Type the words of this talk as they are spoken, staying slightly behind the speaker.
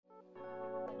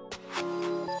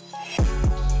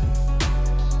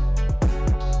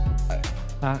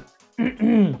Uh,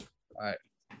 All right.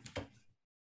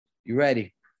 You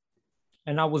ready?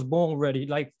 and I was born ready,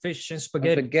 like fish and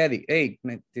spaghetti. Spaghetti. Hey,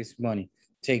 make this money.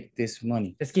 Take this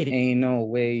money. Let's get it. Ain't no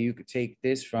way you could take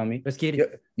this from me. Let's get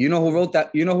it. You know who wrote that?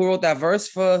 You know who wrote that verse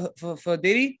for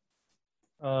Diddy?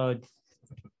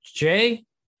 Jay.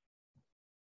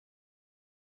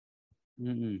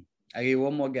 I give you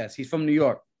one more guess. He's from New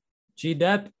York. G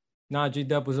Dep. Nah, G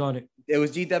Dep was on it. It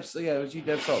was G Dep's. Yeah, it was G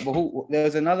Dep's song. But who? There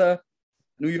was another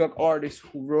New York artist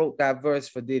who wrote that verse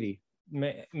for Diddy.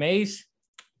 Maze.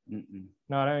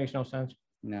 No, No, that makes no sense.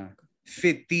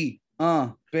 50.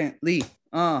 Bentley.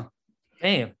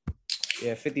 Damn.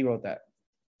 Yeah, 50 wrote that.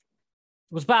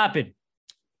 What's popping?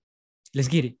 Let's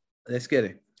get it. Let's get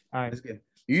it. All right. Let's get it.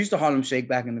 You used to Harlem Shake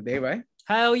back in the day, right?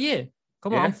 Hell yeah.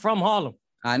 Come on, I'm from Harlem.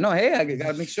 I know. Hey, I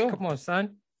gotta make sure. Come on,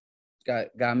 son.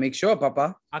 Gotta make sure,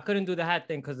 Papa. I couldn't do the hat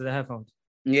thing because of the headphones.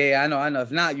 Yeah, I know.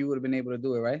 If not, you would have been able to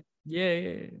do it, right?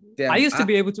 Yeah. Damn, I used to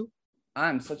be able to.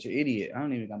 I'm such an idiot. I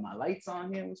don't even got my lights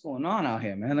on here. What's going on out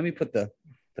here, man? Let me put the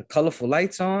colorful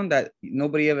lights on that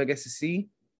nobody ever gets to see.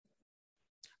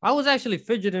 I was actually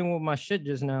fidgeting with my shit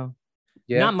just now.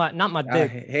 Yeah. Not my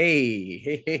dick.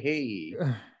 Hey.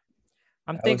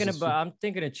 I'm thinking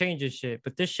of changing shit,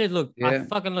 but this shit I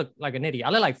fucking look like an idiot. I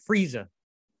look like Frieza.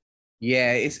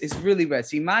 Yeah, it's really red.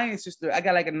 See, mine is just I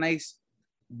got like a nice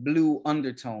blue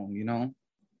undertone, you know.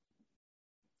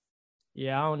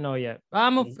 Yeah, I don't know yet. I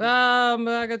got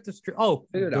this.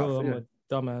 Figure it out. I'm a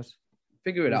dumbass.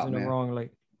 Figure it out, man. Wrong,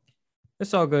 like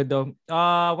it's all good though.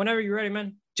 Whenever you're ready,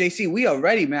 man. JC, we are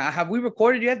ready, man. Have we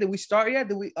recorded yet? Did we start yet?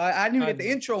 Did we? I didn't even get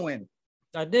the intro in.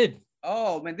 I did.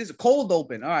 Oh man, this is a cold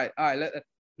open. All right.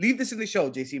 Leave this in the show,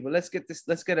 JC. But let's get this.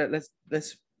 Let's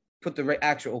put the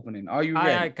actual opening. Are you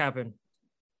ready? All right, Captain.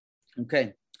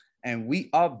 Okay, and we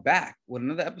are back with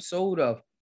another episode of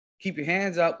Keep Your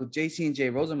Hands Up with JC and J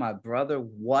Rosa, my brother.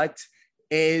 What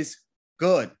is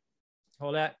good?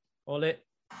 Hold it.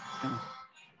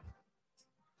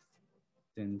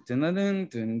 You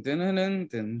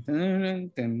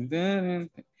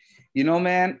know,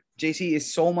 man, JC,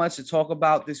 is so much to talk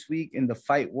about this week in the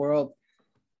fight world,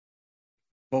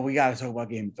 but we gotta talk about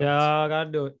Game of Thrones. Yeah, I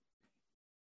gotta do it.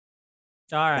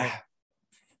 All right.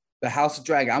 The House of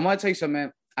Dragon. I'm gonna tell you something,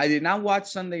 man. I did not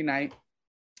watch Sunday night,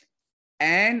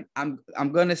 and I'm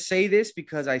gonna say this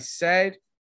because I said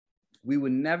we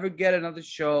would never get another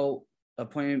show,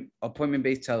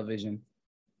 appointment-based television.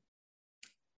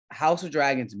 House of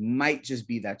Dragons might just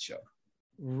be that show.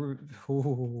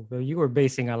 Ooh, you were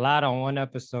basing a lot on one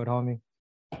episode, homie.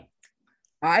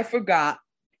 I forgot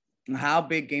how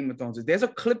big Game of Thrones is. There's a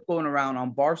clip going around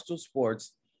on Barstool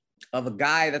Sports of a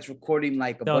guy that's recording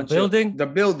like the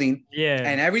building. Yeah.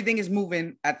 And everything is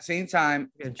moving at the same time.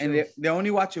 And they're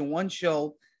only watching one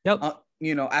show. Yep. At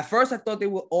first I thought they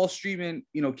were all streaming,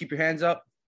 Keep Your Hands Up,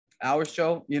 our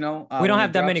show, we don't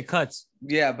have that many cuts.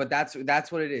 Yeah, but that's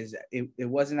what it is. It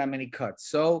wasn't that many cuts.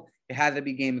 So it had to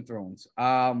be Game of Thrones.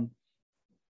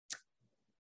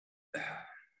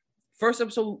 First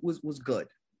episode was good.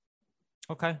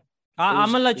 Okay.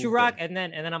 I'm gonna let you rock and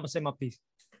then I'm gonna say my piece.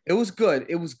 It was good.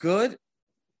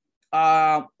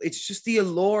 It's just the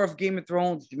allure of Game of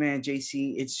Thrones, man,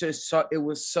 JC. It's just it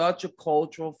was such a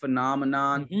cultural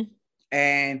phenomenon,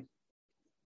 and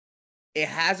it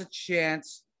has a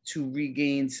chance to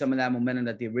regain some of that momentum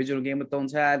that the original Game of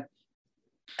Thrones had,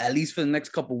 at least for the next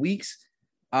couple weeks.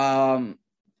 And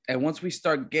once we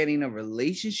start getting a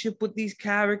relationship with these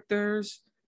characters,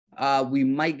 we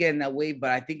might get in that wave,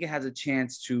 but I think it has a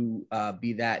chance to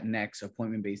be that next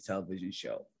appointment-based television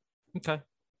show. Okay.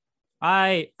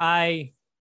 I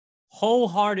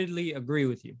wholeheartedly agree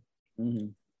with you.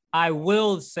 I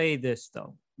will say this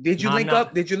though. Did you link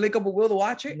up with Will to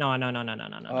watch it? No.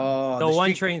 Oh,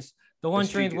 the one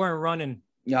trains weren't running.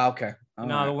 Yeah, okay.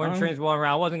 No, the one trains weren't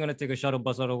running. I wasn't gonna take a shuttle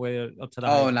bus all the way up to the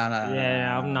no.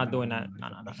 Yeah, I'm not doing that. No.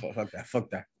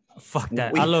 Fuck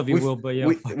that. I love you, Will, but yeah.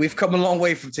 We've come a long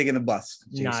way from taking the bus,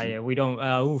 Jason. Nah, yeah, we don't.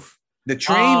 Oof. The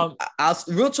train. I'll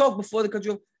real talk before the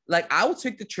country. Like, I would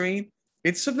take the train.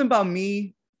 It's something about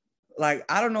me. Like,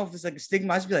 I don't know if it's like a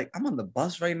stigma. I just be like, I'm on the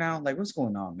bus right now. Like, what's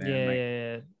going on,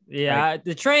 man? Yeah.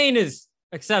 The train is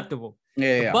acceptable.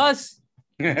 Yeah. The bus,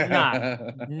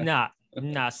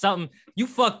 nah. Something you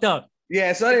fucked up.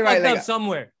 Yeah, so they right like up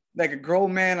somewhere. Like a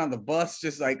grown man on the bus,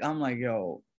 just like I'm like,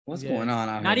 yo, what's going on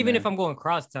out here? Not even if I'm going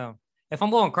crosstown. If I'm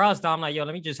going crosstown, I'm like, yo,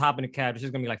 let me just hop in a cab. It's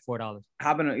just gonna be like $4.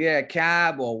 Hop in a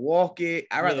cab or walk it.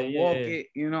 I'd rather walk it,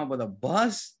 but the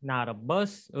bus. Nah, the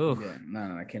bus. Oof. Yeah,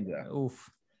 no, I can't do that. Oof.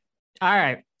 All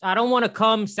right. I don't want to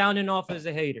come sounding off as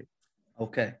a hater.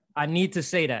 Okay. I need to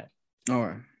say that. All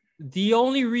right. The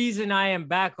only reason I am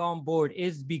back on board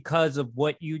is because of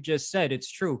what you just said.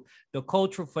 It's true. The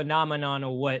cultural phenomenon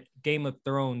of what Game of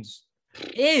Thrones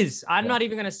is. I'm not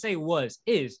even going to say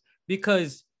is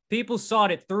because people saw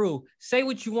it through. Say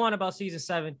what you want about season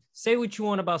 7. Say what you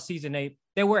want about season 8.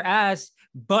 They were ass,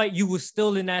 but you were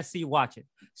still in that seat watching.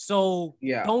 So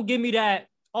don't give me that,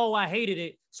 oh, I hated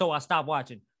it, so I stopped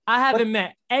watching. I haven't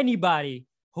met anybody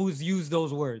who's used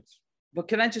those words. But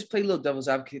can I just play a little devil's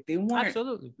advocate? They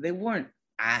weren't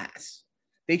ass.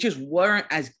 They just weren't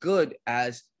as good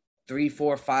as 3,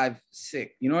 4, 5,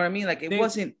 6. You know what I mean? Like it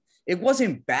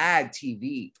wasn't bad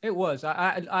TV. It was.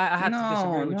 I had to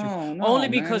disagree with you. Only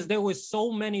because there was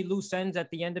so many loose ends at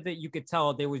the end of it, you could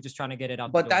tell they were just trying to get it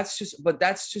out. But that's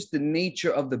just the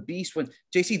nature of the beast. When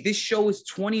JC, this show is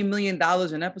 $20 million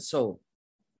an episode.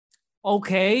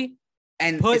 Okay.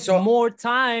 And put more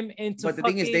time into. But the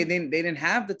thing is, they didn't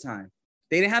have the time.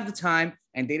 They didn't have the time,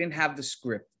 and they didn't have the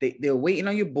script. They were waiting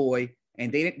on your boy,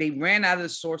 and they ran out of the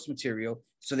source material,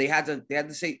 so they had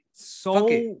to say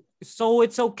So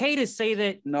it's okay to say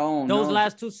that those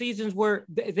last 2 seasons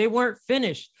they weren't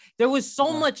finished. There was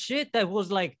so much shit that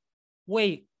was like,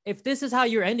 wait, if this is how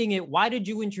you're ending it, why did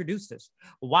you introduce this?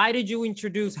 Why did you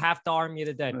introduce half the army of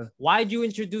the dead? Why did you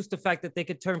introduce the fact that they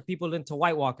could turn people into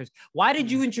White Walkers? Why did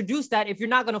you introduce that if you're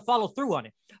not going to follow through on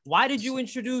it? Why did you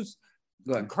introduce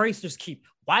Craster's Keep?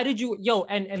 Why did you,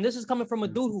 and this is coming from a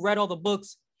dude who read all the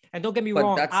books. And don't get me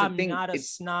wrong, I'm not a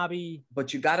snobby.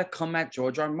 But you got to come at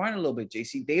George R. R. Martin a little bit,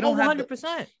 JC. They don't have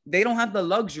 100%. They don't have the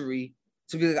luxury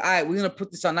to be like, all right, we're going to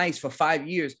put this on ice for 5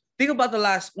 years. Think about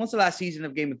when's the last season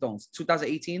of Game of Thrones?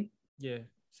 2018? Yeah,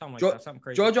 something like that. Something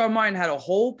crazy. George R. R. Martin had a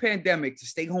whole pandemic to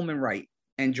stay home and write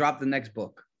and drop the next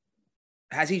book.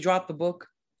 Has he dropped the book?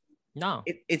 No.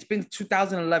 It's been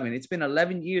 2011. It's been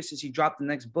 11 years since he dropped the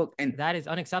next book. And that is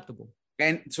unacceptable.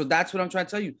 And so that's what I'm trying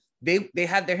to tell you. They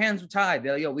had their hands tied.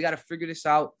 They're like, yo, we got to figure this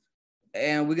out.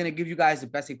 And we're going to give you guys the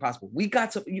best thing possible. We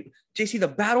got to, JC, the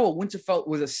Battle of Winterfell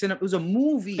it was a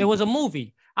movie. It was a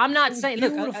movie. I'm not saying,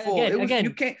 beautiful. Look, again.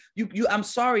 You can't, I'm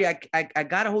sorry. I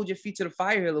got to hold your feet to the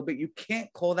fire here a little bit. You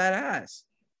can't call that ass.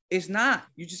 It's not.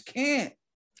 You just can't.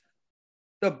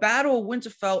 The Battle of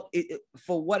Winterfell,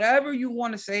 for whatever you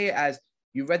want to say as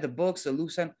you read the books, the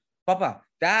loose end, Papa,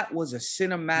 that was a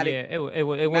cinematic. Yeah, it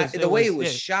was the way it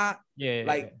was shot. Yeah,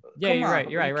 like you're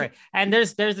right. And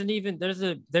there's an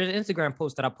Instagram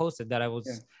post that I posted that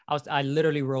I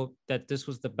literally wrote that this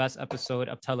was the best episode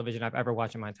of television I've ever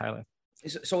watched in my entire life.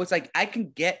 So it's like I can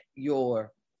get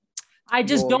your. I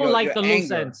just don't like the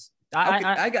loose ends. I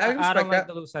don't like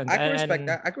the loose ends. I can respect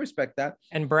that. I can respect that.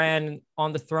 And Bran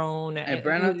on the throne. And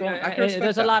Bran on the throne. I can respect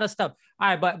there's a lot of stuff. All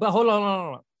right, but hold on.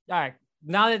 All right.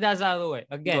 Now that that's out of the way,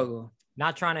 again,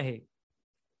 not trying to hate.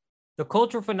 The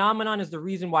cultural phenomenon is the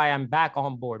reason why I'm back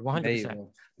on board, 100%.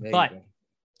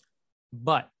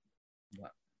 But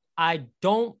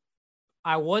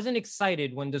I wasn't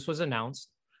excited when this was announced.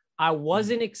 I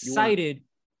wasn't excited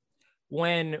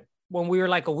when we were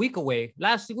like a week away.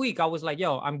 Last week, I was like,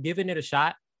 yo, I'm giving it a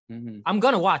shot. Mm-hmm. I'm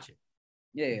going to watch it.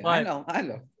 Yeah, I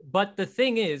know. But the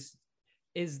thing is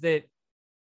that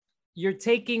you're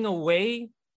taking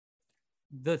away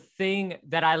the thing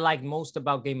that I like most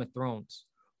about Game of Thrones,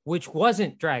 which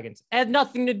wasn't dragons. It had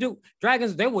nothing to do.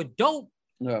 Dragons, they were dope.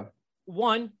 Yeah.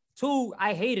 1, 2,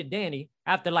 I hated Dany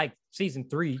after like season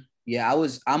 3. Yeah,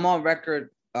 I'm on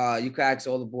record. You can ask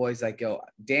all the boys, like, yo,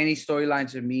 Dany's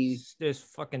storyline to me is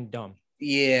fucking dumb.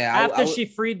 Yeah. After she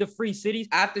freed the free cities.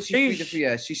 She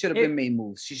should have been made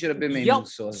moves. She should have been made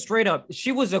moves. So. Straight up.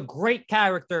 She was a great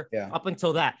character up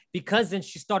until that, because then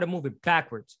she started moving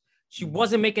backwards. She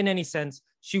wasn't making any sense.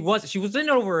 She was in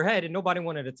over her head and nobody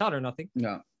wanted to tell her nothing.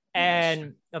 No.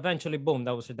 And eventually, boom,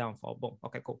 that was her downfall. Boom.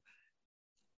 Okay, cool.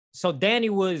 So Dany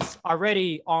was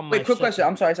already on my. Wait, quick question.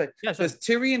 I'm sorry. Yeah, does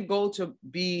Tyrion go to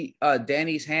be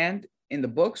Dany's hand in the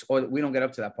books, or we don't get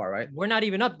up to that part, right? We're not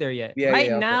even up there yet. Yeah,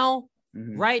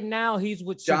 Right now, he's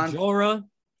with Jon Jorah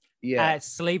at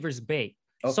Slaver's Bay.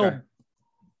 Okay. So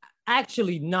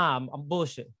actually, nah, I'm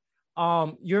bullshit.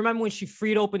 You remember when she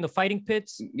freed open the fighting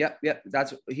pits? Yep.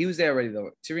 He was there already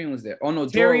though. Tyrion was there. Oh no,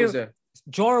 Jorah was there.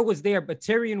 Jorah was there, but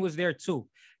Tyrion was there too.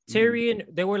 Tyrion,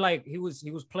 they were like he was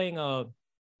playing a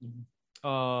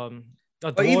dwarf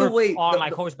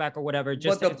on horseback or whatever,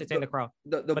 just to entertain the crowd.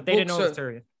 But they didn't know it was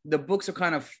Tyrion. The books are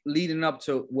kind of leading up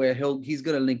to where he's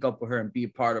gonna link up with her and be a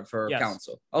part of her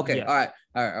council. Okay, yes.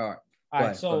 All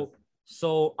right. So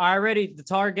the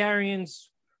Targaryens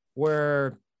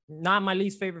were not my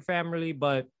least favorite family,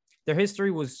 but their history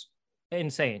was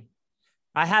insane.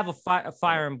 I have a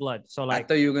fire and blood. So like, I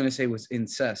thought you were gonna say it was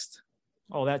incest.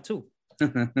 Oh, that too.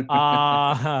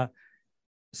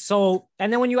 So,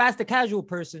 and then when you ask the casual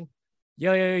person,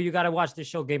 yo, you got to watch this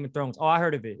show, Game of Thrones. Oh, I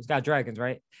heard of it. It's got dragons,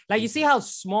 right? Like, you see how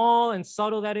small and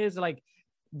subtle that is? Like,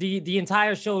 the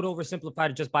entire show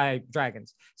oversimplified it just by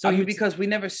dragons. So I mean, because we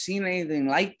never seen anything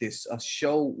like this, a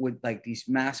show with like these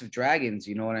massive dragons,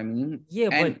 you know what I mean? Yeah,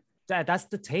 and but that's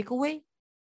the takeaway.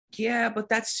 Yeah, but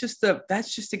that's just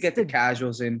to get the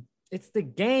casuals in. It's the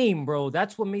game, bro.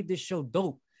 That's what made this show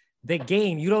dope. The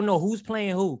game. You don't know who's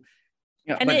playing who.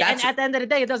 Yeah, and at the end of the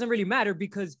day, it doesn't really matter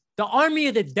because the army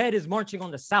of the dead is marching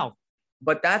on the south.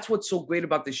 But that's what's so great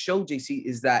about this show, JC,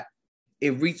 is that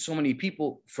it reached so many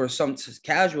people. For some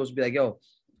casuals to be like, yo,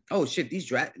 oh shit,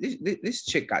 this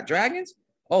chick got dragons.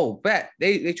 Oh, bet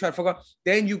they try to fuck up.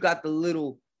 Then you got the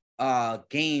little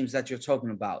games that you're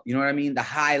talking about. You know what I mean? The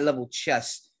high level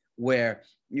chess where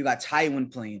you got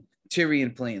Tywin playing,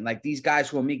 Tyrion playing, like these guys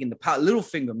who are making the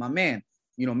Littlefinger, my man,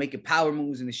 you know, making power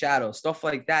moves in the shadows, stuff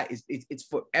like that. It's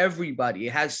for everybody.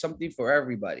 It has something for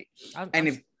everybody.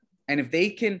 And if they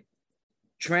can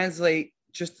translate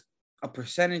just a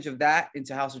percentage of that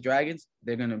into House of Dragons,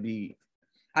 they're gonna be.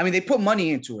 I mean, they put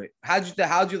money into it. How'd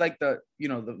you like the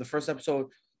first episode?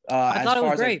 I thought it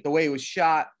was great. Like, the way it was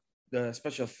shot, the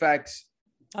special effects.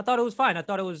 I thought it was fine. I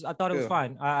thought it was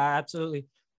fine. I absolutely.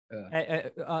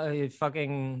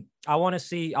 Fucking. I want to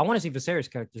see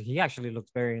Viserys' character. He actually looks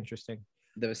very interesting.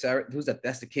 The Viserys, who's that?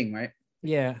 That's the king, right?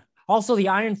 Yeah. Also, the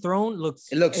Iron Throne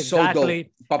looks. It looks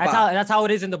exactly, so dope. That's how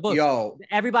it is in the book. Yo,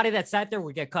 everybody that sat there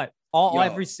would get cut.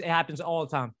 It happens all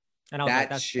the time. And I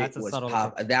was that's a subtle.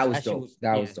 That was dope.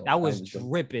 That was dope. That was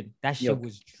dripping. That shit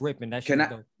was dripping. That shit was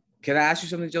dope. Can I ask you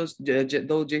something,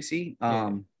 though, JC?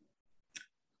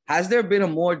 Has there been a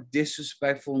more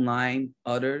disrespectful line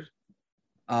uttered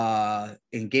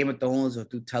in Game of Thrones or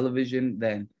through television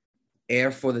than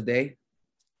 "air for the day"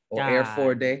 or God, "air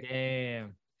for a day"?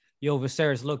 Damn. Yo,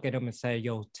 Viserys look at him and say,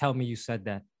 "Yo, tell me you said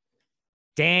that."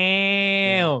 Damn.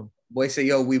 Yeah. Boy say,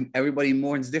 "Yo, everybody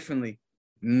mourns differently."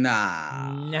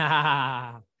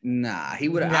 Nah. He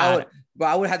would have.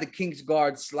 I would have had the King's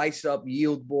Guard slice up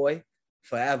Yield Boy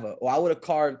forever, or I would have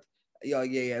carved. Yeah.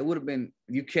 It would have been.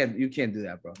 You can't do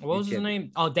that, bro. What was his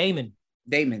name? Oh, Daemon.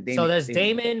 Daemon. So there's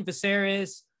Daemon,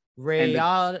 Viserys,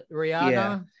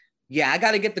 Rihanna. Yeah, I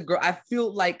gotta get the girl. I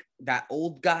feel like that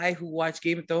old guy who watched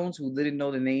Game of Thrones who didn't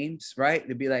know the names, right?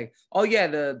 To be like, oh yeah,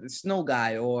 the snow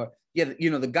guy, or yeah,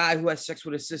 you know, the guy who has sex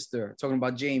with his sister, talking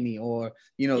about Jamie, or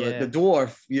you know, the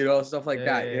dwarf, you know, stuff like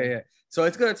that. Yeah. So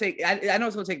it's gonna take. I know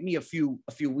it's gonna take me a few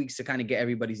weeks to kind of get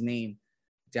everybody's name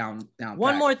down.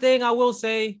 One last thing I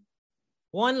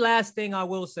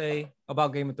will say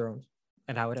about Game of Thrones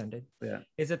and how it ended. Yeah,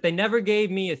 is that they never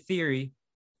gave me a theory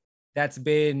that's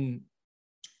been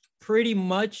pretty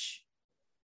much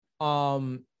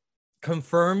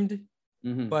confirmed,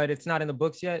 but it's not in the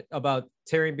books yet, about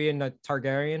Tyrion being a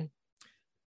Targaryen.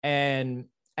 And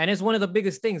it's one of the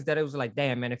biggest things that it was like,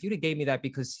 damn, man, if you'd have gave me that,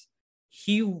 because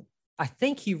I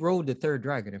think he rode the third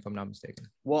dragon, if I'm not mistaken.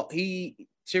 Well,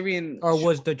 Tyrion, or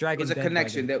was the dragon? Was a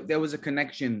connection. There was a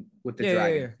connection with the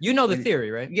dragon. Yeah. You know the theory,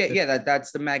 right? Yeah.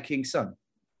 That's the Mad King's son.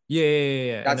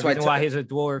 Yeah. That's why he's a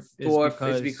dwarf.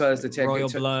 Is because the royal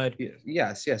blood.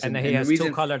 Yes. And then he has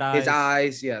two colored eyes. His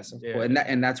eyes, yes.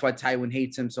 And that's why Tywin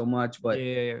hates him so much. But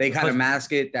they kind of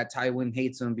mask it that Tywin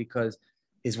hates him because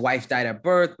his wife died at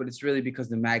birth, but it's really because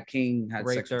the Mad King had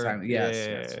sex with Tywin. Yes.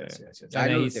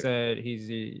 And then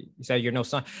he said, "You're no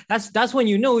son." That's when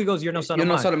you know. He goes, "You're no son of mine."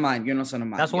 You're no son of mine. You're no son of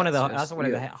mine. That's one of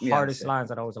the hardest lines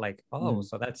that I was like, "Oh,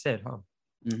 so that's it, huh?"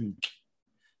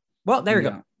 Well, there we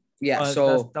go. Yeah,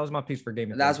 so that was my piece for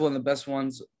Game of Thrones. That's one of the best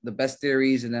ones, the best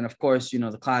theories, and then of course, you know,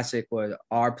 the classic or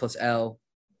R plus L.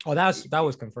 Oh, that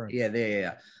was confirmed.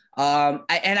 Yeah. I'm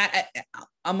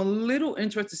a little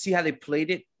interested to see how they played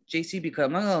it, JC, because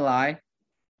I'm not gonna lie,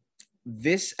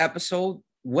 this episode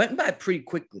went by pretty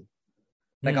quickly.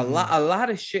 Like a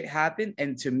lot of shit happened,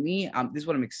 and to me, this is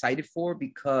what I'm excited for,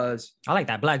 because I like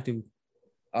that black dude.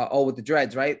 With the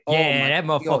dreads, right? That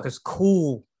motherfucker's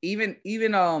cool. Even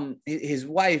his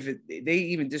wife, they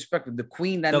even disrespected the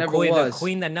queen that never was. The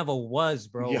queen that never was,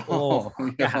 bro. Yo.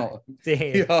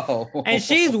 And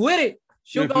she's with it.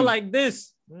 She'll go like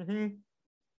this. The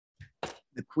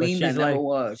queen that never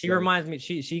was. She reminds me.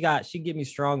 She give me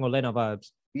strong Olenna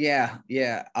vibes. Yeah.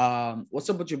 What's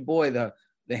up with your boy? The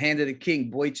hand of the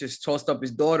king. Boy just tossed up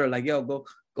his daughter. Like, yo, go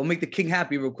make the king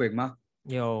happy real quick, ma.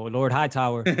 Yo, Lord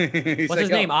Hightower. What's his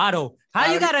name? Otto.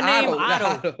 How you got a name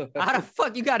Otto? How the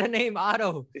fuck you got a name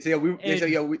Otto?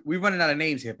 We running out of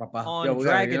names here, Papa. On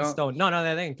Dragonstone. No,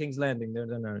 they're in King's Landing. They're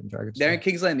not in Dragonstone. They're in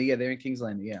King's Landing. Yeah, they're in King's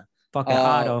Landing. Yeah. Fucking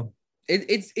Otto.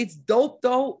 It's dope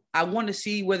though. I want to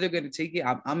see where they're gonna take it.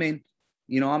 I'm in.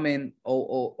 I'm in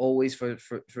always for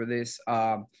this.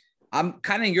 I'm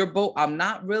kind of in your boat. I'm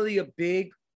not really a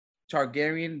big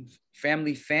Targaryen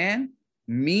family fan.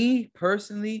 Me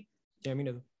personally, yeah, me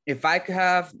neither. If I could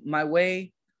have my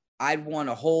way, I'd want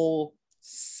a whole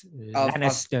of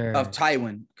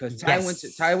Tywin, because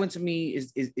Tywin to me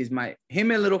is my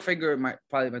him and Littlefinger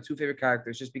probably my two favorite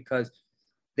characters, just because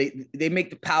they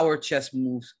make the power chess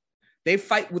moves. They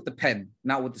fight with the pen,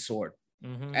 not with the sword.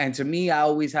 Mm-hmm. And to me, I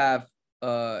always have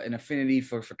an affinity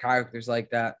for characters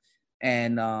like that.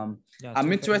 And I'm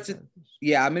interested.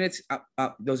 Yeah, I mean, it's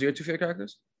those are your two favorite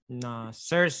characters? Nah,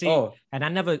 Cersei. And I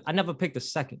never picked a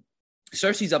second.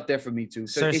 Cersei's up there for me too.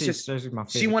 So Cersei's my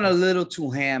favorite. She went a little too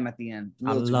ham at the end.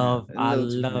 I love it.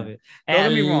 Don't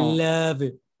get me wrong. Love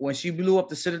it. When she blew up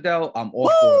the Citadel, I'm all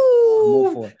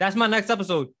for it. That's my next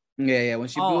episode. Yeah. When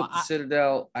she blew up the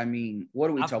Citadel, I mean, what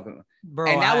are we talking about?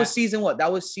 Bro, and that was season what?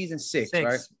 That was season 6,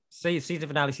 right? Season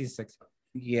finale, season 6.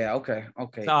 Yeah. Okay.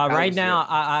 So right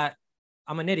now,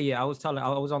 I'm an idiot. I was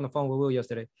on the phone with Will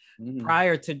yesterday. Mm-hmm.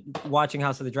 Prior to watching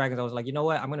House of the Dragons, I was like, you know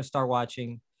what? I'm gonna start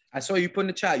watching. I saw you put in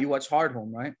the chat. You watch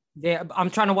Hardhome, right? Yeah, I'm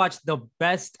trying to watch the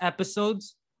best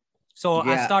episodes. So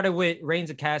I started with Reigns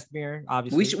of Castamere.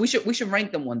 Obviously, we should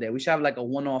rank them one day. We should have like a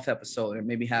one-off episode, and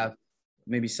maybe have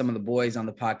some of the boys on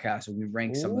the podcast, and we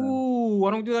rank some of them. Ooh,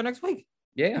 why don't we do that next week?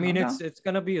 Yeah, I mean it's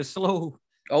gonna be a slow.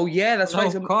 Oh yeah, that's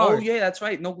right. Oh yeah, that's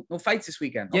right. No fights this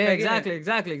weekend. Yeah, okay,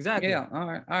 exactly. Yeah. All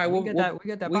right. We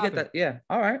get that. Yeah.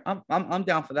 All right. I'm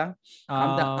down for that.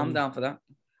 I'm down for that.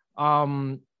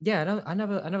 Yeah. I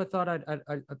never thought I'd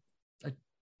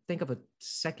think of a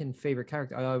second favorite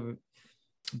character.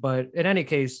 But in any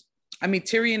case, I mean,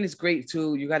 Tyrion is great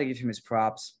too. You got to give him his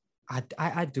props.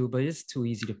 I do, but it's too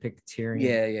easy to pick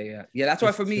Tyrion. Yeah. That's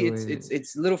why for me,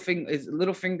 it's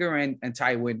Littlefinger and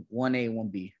Tywin, 1A,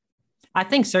 1B. I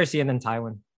think Cersei and then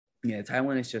Tywin. Yeah,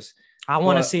 Tywin is just. I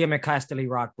want to see him at Casterly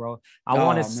Rock, bro. I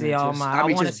want to see all my. I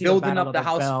want to see building up the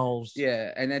house. Bells.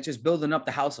 Yeah, and then just building up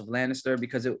the House of Lannister,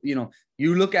 because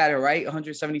you look at it, right.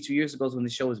 172 years ago is when the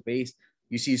show was based.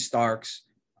 You see Starks,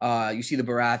 you see the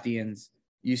Baratheons,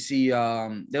 you see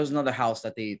there was another house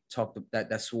that they talked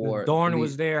that swore. Dorne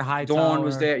was there. Dorne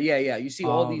was there. Yeah. You see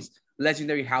all these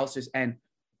legendary houses, and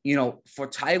for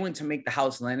Tywin to make the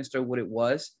House Lannister what it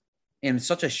was in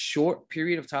such a short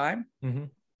period of time, mm-hmm.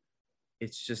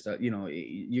 It's just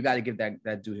you got to give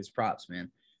that dude his props,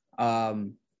 man.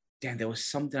 Damn, there was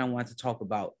something I wanted to talk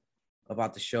about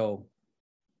the show.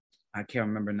 I can't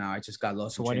remember now. I just got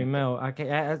lost. 20 mil. I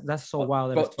can't. That's so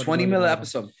wild. Bro, 20 million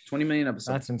episode. 20 million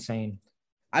episode. That's insane.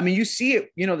 I mean, you see it.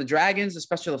 The dragons, the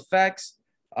special effects.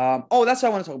 That's what I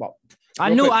want to talk about.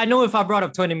 I know if I brought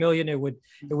up 20 million, it would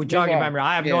jog your memory.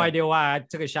 I have no idea why I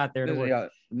took a shot there.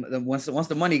 Once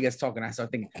the money gets talking, I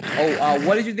start thinking.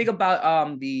 What did you think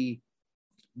about the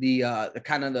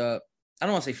kind of the, I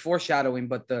don't want to say foreshadowing,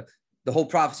 but the whole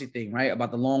prophecy thing, right?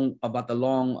 About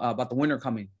the winter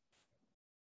coming.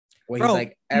 Where he's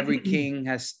like, every king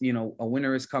has, a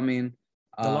winter is coming.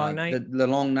 The long night. The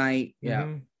long night. Yeah.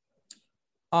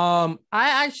 Mm-hmm.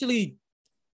 I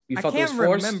can't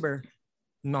remember.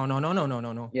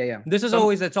 No. Yeah. This is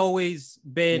it's always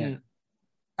been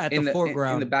at the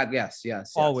foreground. In the back,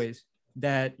 yes. Always.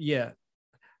 That, yeah.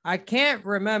 I can't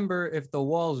remember if the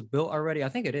wall's built already. I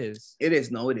think it is. It is.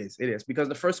 No, it is. It is. Because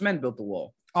the first men built the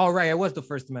wall. Oh, right. It was the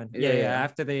first men. Yeah.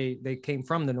 After they came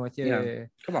from the north. Yeah.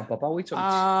 Come on, Papa. We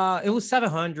talking. It was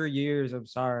 700 years. I'm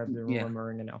sorry. I've been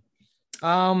remembering it now.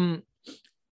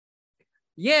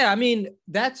 Yeah, I mean,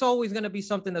 that's always going to be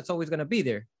something that's always going to be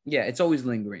there. Yeah, it's always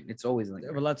lingering.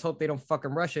 But let's hope they don't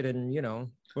fucking rush it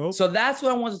and, So that's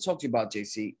what I want to talk to you about,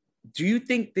 JC. Do you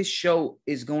think this show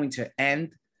is going to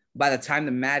end by the time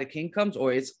the Mad King comes,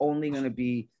 or it's only going to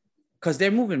be, because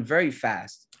they're moving very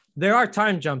fast? There are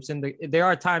time jumps in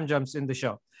the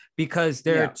show, because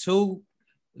there are two,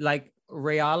 like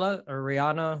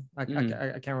Rihanna, I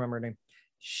can't remember her name.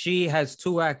 She has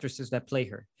two actresses that play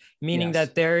her, meaning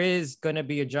that there is going to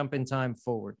be a jump in time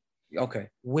forward. Okay.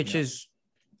 Which is,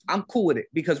 I'm cool with it,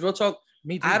 because real talk,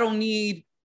 I don't need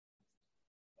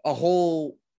a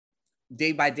whole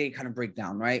day by day kind of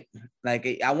breakdown, right?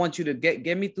 Like, I want you to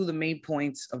get me through the main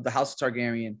points of the House of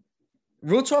Targaryen.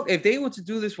 Real talk, if they were to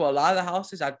do this for a lot of the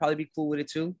houses, I'd probably be cool with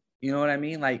it too. You know what I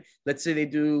mean? Like, let's say they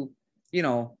do,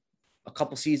 a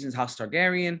couple seasons House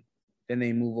Targaryen, then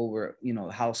they move over,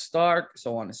 House Stark,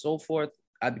 so on and so forth.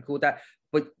 I'd be cool with that.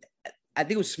 But I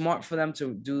think it was smart for them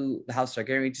to do the House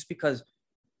Targaryen, just because,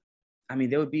 I mean,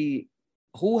 there would be,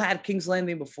 who had King's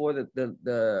Landing before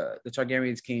the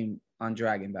Targaryens came on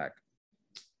Dragonback?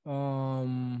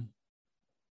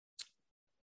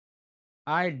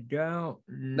 I don't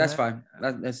know. That's fine.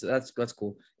 That's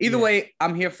cool. Either way,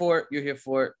 I'm here for it. You're here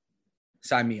for it.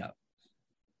 Sign me up.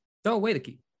 Throw away the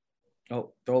key.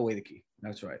 Oh, throw away the key.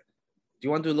 That's right. Do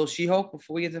you want to do a little She-Hulk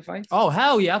before we get to fights? Oh,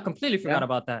 hell yeah. I completely forgot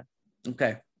about that.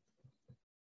 Okay.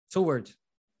 2 words.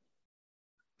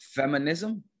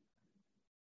 Feminism?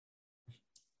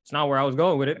 It's not where I was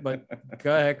going with it, but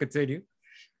go ahead, continue.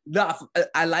 No,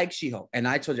 I like She-Hulk. And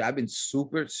I told you, I've been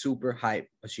super, super hyped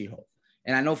of She-Hulk.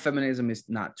 And I know feminism is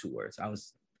not 2 words. I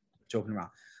was joking around.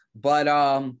 But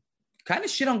kind of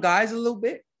shit on guys a little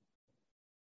bit.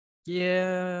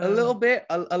 Yeah. A little bit.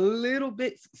 A little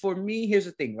bit. For me, here's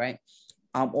the thing, right?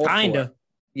 I'm all for it.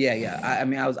 Yeah. I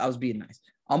mean, I was being nice.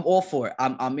 I'm all for it.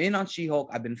 I'm in on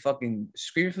She-Hulk. I've been fucking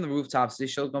screaming from the rooftops.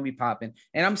 This show's gonna be popping,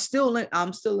 and I'm still in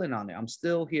on it. I'm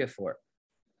still here for it.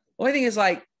 The only thing is,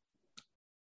 like,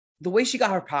 the way she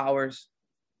got her powers,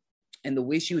 and the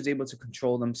way she was able to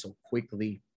control them so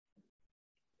quickly.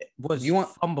 Was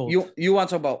fumbled. You want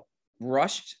to talk about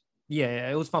rushed? Yeah,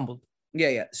 it was fumbled.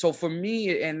 Yeah. So for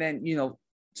me, and then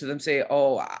to them say,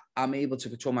 oh, I'm able to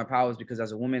control my powers because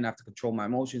as a woman, I have to control my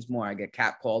emotions more. I get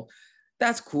catcalled.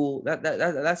 That's cool.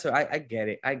 That's I get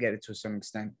it. I get it to a certain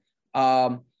extent.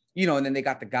 And then they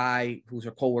got the guy who's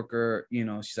her coworker.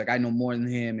 She's like, I know more than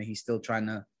him, and he's still trying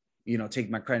to, take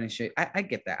my credit and shit. I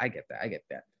get that. I get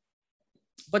that.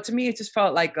 But to me, it just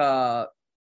felt like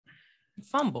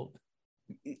fumbled.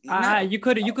 You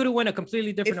could have went a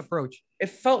completely different approach. It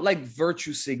felt like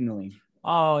virtue signaling.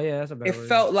 Oh yeah, that's a better word. It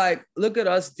felt like, look at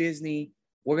us, Disney.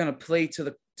 We're gonna play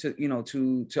to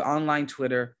online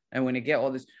Twitter, and when they get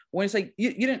all this, when it's like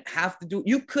you didn't have to do,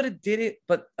 you could have did it,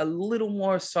 but a little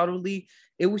more subtly.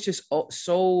 It was just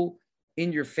so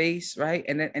in your face, right?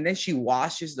 And then she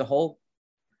washes the whole,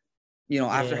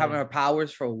 after having her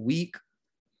powers for a week.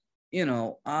 I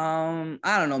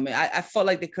don't know, man. I felt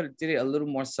like they could have did it a little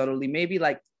more subtly. Maybe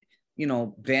like,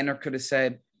 Banner could have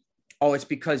said, oh, it's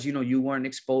because, you weren't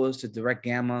exposed to direct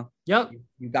gamma. Yep.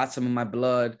 You got some of my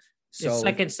blood. So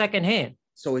it's second hand.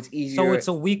 So it's easier. So it's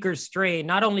a weaker strain.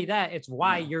 Not only that, it's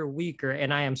why you're weaker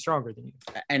and I am stronger than you.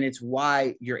 And it's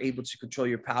why you're able to control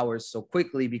your powers so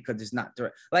quickly because it's not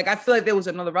direct. Like, I feel like there was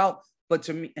another route, but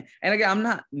to me, and again, I'm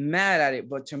not mad at it,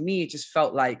 but to me, it just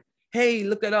felt like, hey,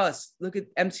 look at us, look at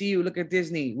MCU, look at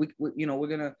Disney. We're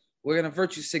gonna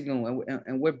virtue signal,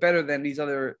 and we're better than these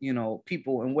other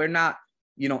people, and we're not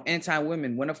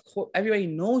anti-women. When of course everybody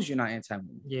knows you're not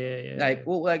anti-women. Yeah. Like,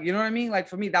 well, like, you know what I mean? Like,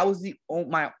 for me, that was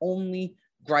my only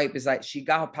gripe is like she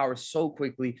got her power so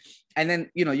quickly, and then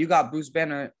you got Bruce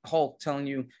Banner Hulk telling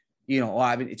you,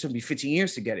 it took me 15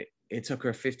 years to get it. It took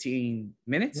her 15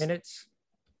 minutes,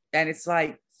 and it's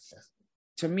like,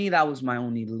 to me, that was my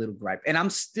only little gripe. And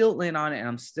I'm still in on it, and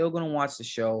I'm still going to watch the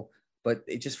show, but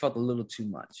it just felt a little too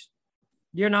much.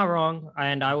 You're not wrong,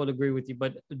 and I will agree with you.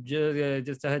 But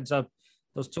just a heads up,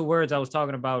 those 2 words I was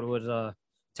talking about was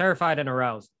terrified and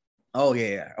aroused. Oh,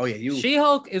 yeah.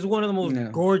 She-Hulk is one of the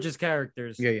most gorgeous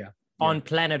characters on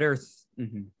planet Earth.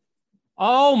 Mm-hmm.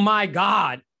 Oh, my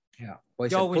God. Yeah. Boy,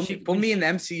 put me in the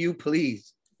MCU,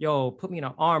 please. Yo, put me in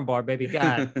an armbar, baby.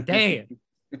 God damn.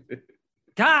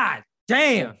 God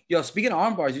damn. Yo, speaking of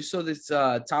arm bars, you saw this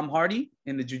Tom Hardy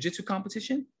in the jiu-jitsu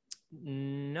competition?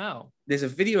 No. There's a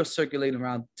video circulating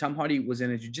around. Tom Hardy was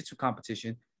in a jiu-jitsu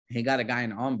competition, and he got a guy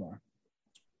in an arm bar.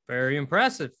 Very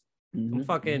impressive. Mm-hmm.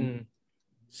 Fucking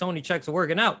Sony checks are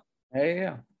working out. Hey,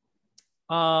 yeah.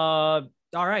 All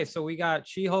right, so we got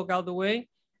She-Hulk out the way.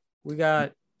 We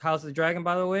got House of the Dragon,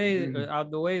 by the way,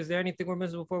 out the way. Is there anything we're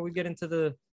missing before we get into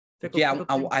the fickle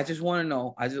I just want to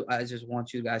know. I just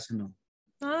want you guys to know.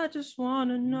 I just want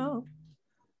to know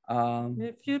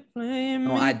if you play me.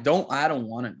 No, I don't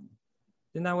want to know.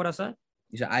 Isn't that what I said?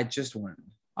 You said, I just want to know.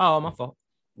 Oh, my fault.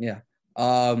 Yeah.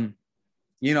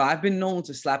 I've been known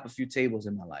to slap a few tables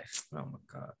in my life. Oh, my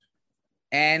God.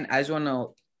 And I just want to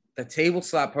know, the table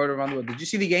slap heard around the world. Did you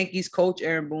see the Yankees coach,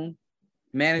 Aaron Boone?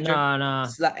 Manager? Nah.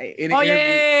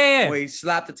 Yeah. Where he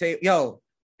slapped the table. Yo,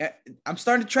 I'm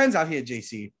starting trends out here,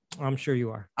 JC. I'm sure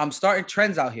you are. I'm starting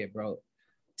trends out here, bro.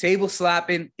 Table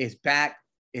slapping is back.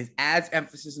 It adds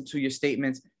emphasis into your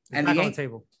statements. It's back on the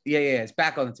table. Yeah, it's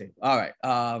back on the table. All right.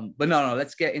 But no,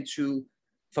 let's get into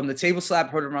from the table slap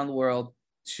heard around the world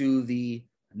to the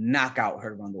knockout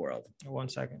heard around the world. 1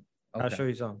 second. Okay. I'll show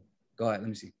you some. Go ahead. Let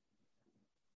me see.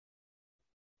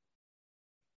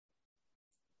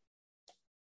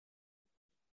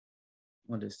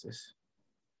 What is this?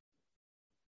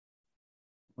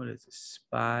 What is this?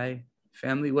 Spy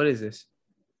Family? What is this?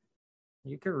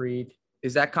 You can read.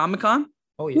 Is that Comic-Con?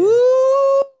 Oh, yeah.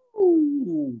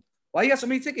 Woo! Why you got so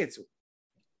many tickets?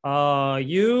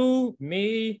 You,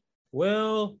 me,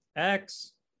 Will,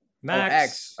 X.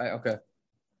 Max. Oh, X. Okay.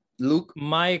 Luke.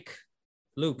 Mike.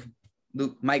 Luke.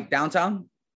 Mike downtown?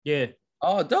 Yeah.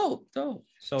 Oh, dope.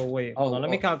 So wait, hold on. Let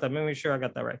me count that. Let me make sure I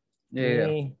got that right.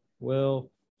 Me,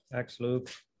 Will, X, Luke,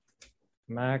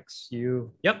 Max,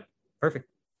 you. Yep. Perfect.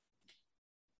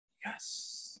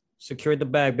 Yes. Secured the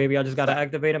bag, baby. I just got to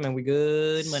activate them and we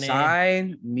good, money.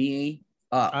 Sign me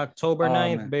up. October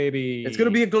 9th, man. Baby. It's going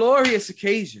to be a glorious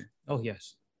occasion. Oh,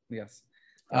 yes. Yes.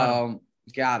 Got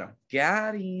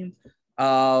him.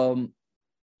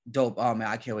 Dope. Oh, man,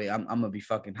 I can't wait. I'm going to be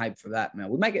fucking hyped for that, man.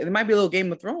 There might be a little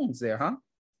Game of Thrones there, huh?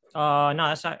 No,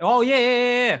 that's not. Oh,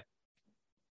 yeah.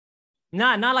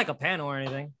 Not like a panel or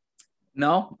anything.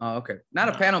 No? Oh, okay. Not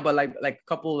a panel, but like a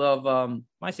couple of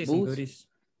might see some goodies.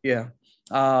 Yeah.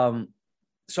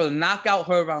 So knock out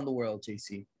her around the world,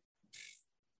 JC.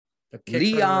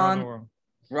 Leon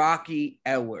Rocky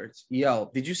Edwards.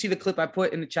 Yo, did you see the clip I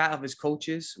put in the chat of his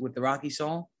coaches with the Rocky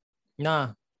song?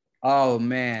 Nah. Oh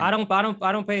man. I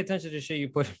don't pay attention to shit you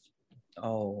put.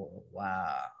 Oh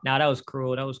wow. Nah, that was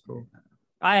cruel.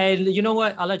 You know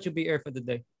what? I'll let you be air for the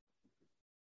day.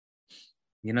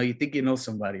 You know, you think you know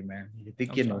somebody, man.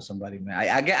 Know somebody, man.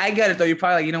 I get it though. You're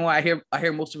probably like, you know what? I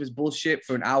hear most of his bullshit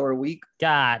for an hour a week.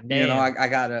 God damn. You know, I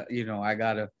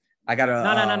gotta.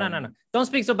 No. Don't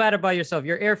speak so bad about yourself.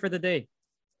 You're air for the day.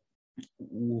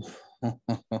 Man,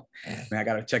 I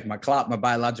gotta check my clock, my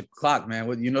biological clock, man.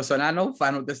 What you know? So I know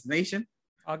Final Destination.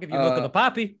 I'll give you a look at the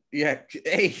poppy. Yeah.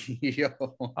 Hey, yo.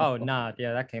 Oh nah,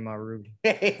 yeah, that came out rude.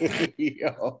 Hey,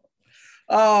 yo.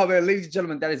 Oh man, ladies and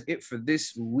gentlemen, that is it for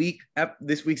this week's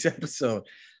episode.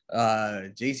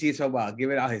 JC is talking about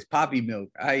giving out his poppy milk.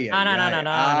 No.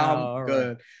 I'm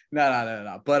good.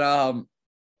 No. But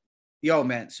yo,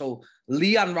 man. So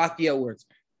Leon Rocky Edwards.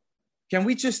 Can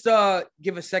we just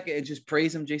give a second and just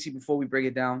praise him, JC, before we break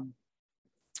it down?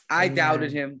 I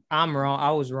doubted him. I'm wrong.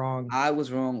 I was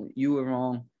wrong. You were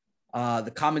wrong.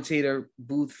 The commentator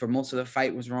booth for most of the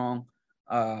fight was wrong.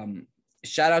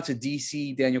 Shout out to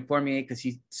DC Daniel Cormier because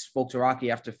he spoke to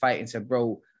Rocky after the fight and said,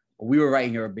 "Bro, we were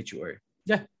writing your obituary."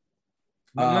 Yeah.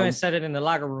 My man said it in the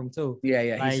locker room too.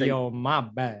 Yeah. Like, said, yo, my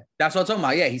bad. That's what I'm talking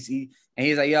about. Yeah,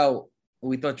 he's like, yo,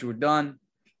 we thought you were done.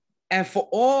 And for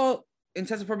all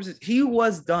intents and purposes, he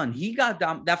was done. He got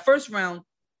down. That first round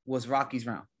was Rocky's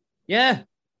round. Yeah.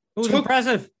 It was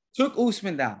impressive. Took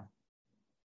Usman down.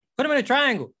 Put him in a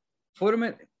triangle. Put him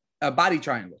in a body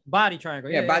triangle. Body triangle.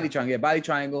 Yeah, body triangle. Yeah, body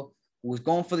triangle. Was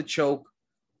going for the choke.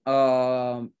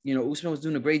 Usman was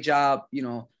doing a great job. You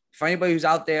know, for anybody who's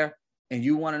out there and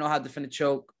you want to know how to defend a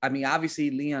choke, I mean,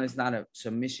 obviously Leon is not a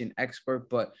submission expert,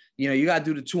 but you got to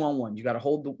do the 2-on-1. You got to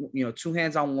hold the, 2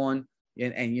 hands on one,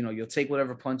 and you'll take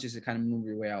whatever punches to kind of move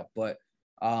your way out. But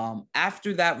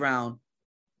after that round,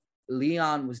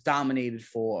 Leon was dominated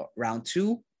for round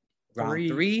 2, round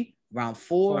 3, round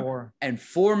 4, and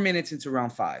 4 minutes into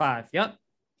round 5. Yep.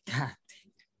 God.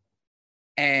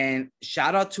 And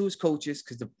shout out to his coaches,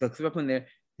 because the clip up in there,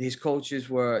 his coaches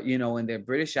were, in their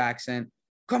British accent.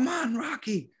 Come on,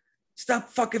 Rocky. Stop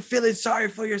fucking feeling sorry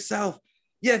for yourself.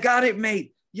 You got it,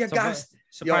 mate. You got it.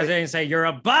 Surprised they didn't say, you're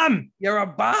a bum. You're a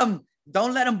bum.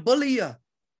 Don't let him bully you.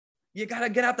 You got to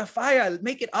get out the fire.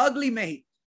 Make it ugly, mate.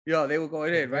 Yo, they were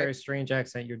going in, right? Very strange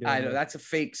accent you're doing. I know. That's a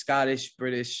fake Scottish,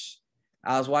 British.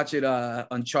 I was watching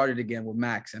Uncharted again with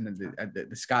Max, and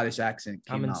the Scottish accent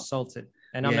came out. I'm insulted.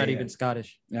 And I'm not even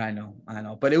Scottish. Yeah, I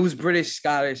know. But it was British,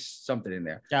 Scottish, something in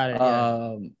there. Got it.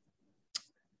 Yeah.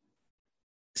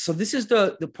 So this is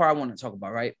the part I want to talk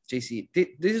about, right, JC?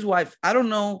 This is why I don't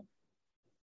know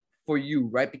for you,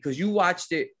 right? Because you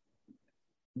watched it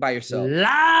by yourself.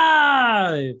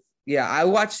 Live. Yeah, I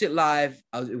watched it live.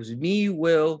 It was me,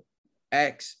 Will,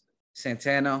 X,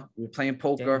 Santana. We were playing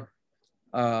poker.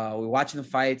 We were watching the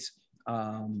fights.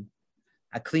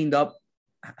 I cleaned up,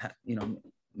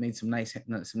 made some nice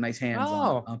hands.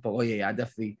 I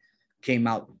definitely came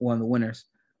out one of the winners.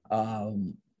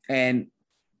 And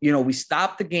we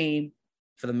stopped the game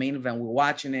for the main event. We're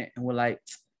watching it and we're like,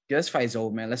 this fight's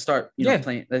over, man. Let's start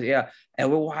playing.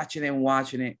 And we're watching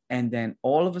it. And then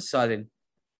all of a sudden,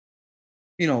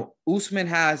 Usman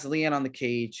has Leon on the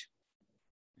cage,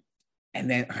 and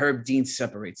then Herb Dean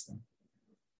separates them.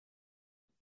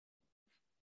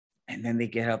 And then they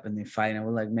get up and they fight. And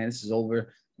we're like, man, this is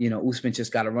over. Usman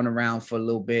just got to run around for a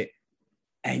little bit.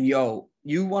 And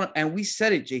and we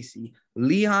said it, JC,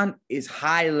 Leon is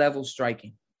high level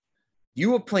striking.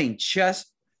 You were playing chess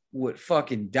with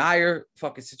fucking dire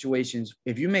fucking situations.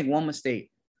 If you make one mistake,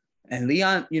 and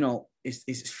Leon,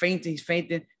 is fainting, he's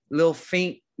fainting, little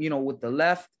faint, with the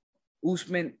left,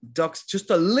 Usman ducks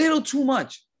just a little too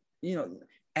much,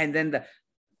 and then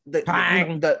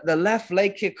the left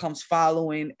leg kick comes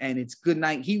following, and it's good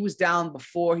night. He was down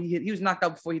before he was knocked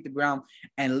out before he hit the ground,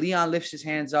 and Leon lifts his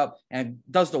hands up and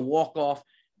does the walk off.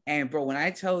 And bro, when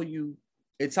I tell you,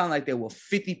 it sounded like there were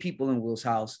 50 people in Will's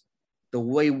house, the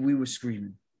way we were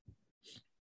screaming.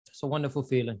 It's a wonderful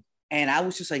feeling. And I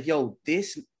was just like, yo,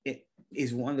 this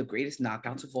is one of the greatest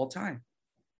knockouts of all time.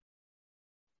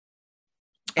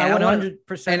 And I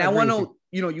 100%. And I want to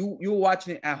know, you were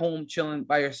watching it at home, chilling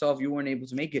by yourself. You weren't able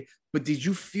to make it, but did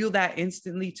you feel that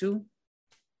instantly too?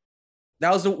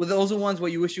 Those are the ones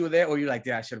where you wish you were there, or you're like,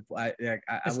 yeah, I should have.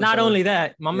 It's not only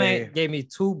that. My man gave me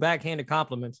 2 backhanded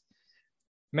compliments.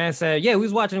 Man said, yeah, we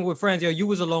was watching it with friends. Yo, you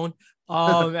was alone.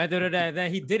 And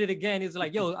then he did it again. He's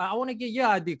like, yo, I want to get your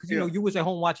idea because you was at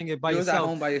home watching it by yourself. You was at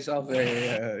home by yourself.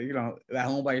 At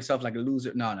home by yourself like a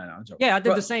loser. No, I'm joking. Yeah, I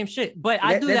did the same shit. But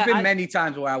there's been many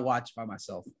times where I watched by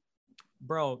myself.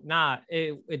 Bro,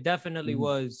 it definitely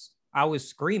was. I was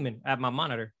screaming at my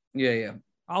monitor. Yeah.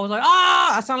 I was like,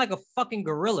 I sound like a fucking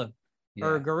gorilla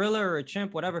or a gorilla or a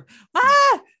chimp, whatever.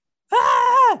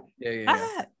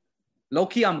 Yeah. Low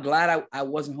key, I'm glad I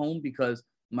wasn't home because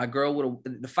my girl would have,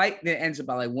 the fight that ends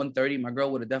about like 1:30, my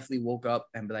girl would have definitely woke up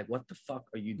and be like, what the fuck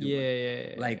are you doing?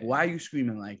 Yeah. Like, why are you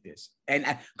screaming like this? And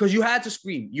because you had to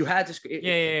scream. You had to scream.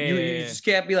 You just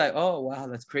can't be like, oh, wow,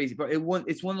 that's crazy. But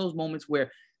it's one of those moments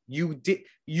where you did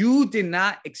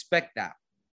not expect that.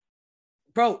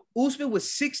 Bro, Usman was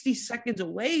 60 seconds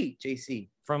away, JC.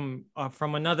 From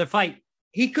another fight.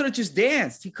 He could have just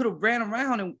danced. He could have ran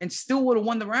around and still would have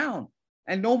won the round.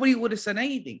 And nobody would have said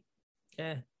anything.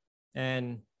 Yeah.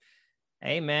 And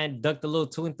hey, man, ducked a little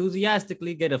too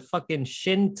enthusiastically. Get a fucking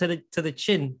shin to the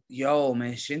chin. Yo,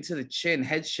 man, shin to the chin.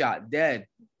 Headshot, dead.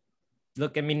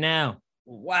 Look at me now.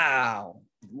 Wow.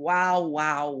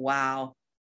 Well,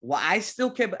 I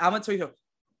still can't. I'm going to tell you,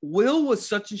 Will was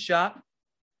such a shot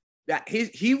that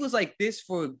he was like this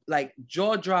for like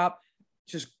jaw drop,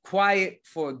 just quiet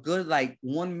for a good like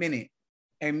 1 minute.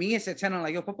 And me and Santana are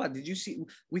like, yo, Papa, did you see?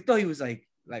 We thought he was like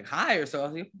high or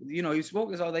so. He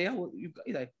spoke us all day.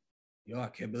 He's like, yo, I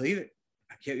can't believe it.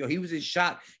 He was in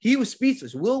shock. He was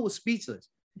speechless. Will was speechless.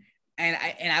 And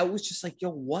I was just like, yo,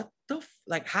 what the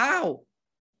how?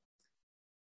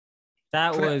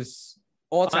 That was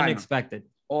unexpected.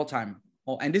 All time.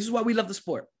 And this is why we love the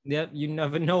sport. Yep, you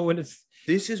never know when it's.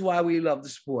 This is why we love the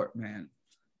sport, man.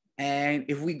 And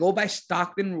if we go by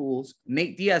Stockton rules,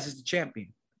 Nate Diaz is the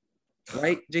champion.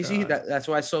 Right, JC? That's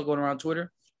what I saw going around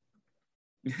Twitter.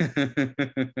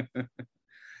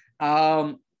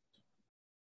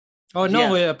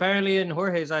 Apparently in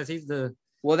Jorge's eyes, he's the.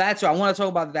 Well, that's what I want to talk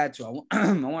about that too. I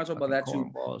want to talk about that too.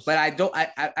 Balls. But I don't.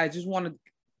 I just want to.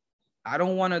 I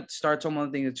don't want to start talking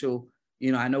about things too.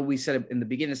 I know we said it in the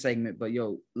beginning segment, but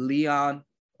Leon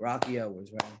Rocky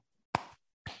Edwards, right?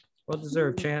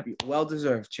 Well-deserved, champ.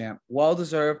 Well-deserved, champ.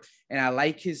 Well-deserved. And I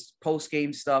like his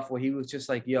post-game stuff where he was just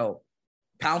like, yo,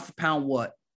 pound for pound,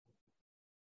 what?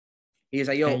 He was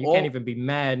like, yo, you can't even be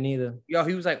mad neither. Yo,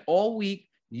 he was like, all week,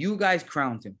 you guys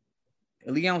crowned him.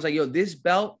 And Leon was like, yo, this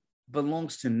belt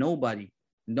belongs to nobody.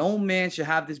 No man should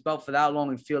have this belt for that long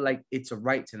and feel like it's a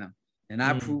right to them. And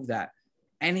I proved that.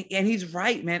 And he's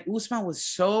right, man. Usman was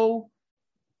so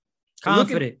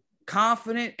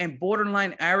confident and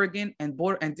borderline arrogant and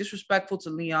disrespectful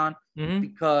to Leon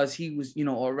because he was,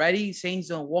 already saying he's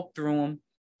gonna walk through him.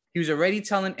 He was already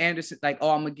telling Anderson, like,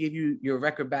 oh, I'm gonna give you your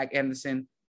record back, Anderson.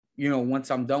 Once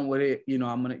I'm done with it,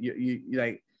 I'm gonna you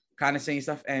like kind of saying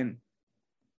stuff. And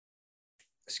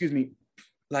excuse me,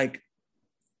 like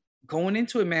going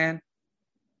into it, man.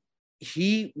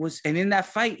 He was, and in that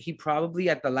fight, he probably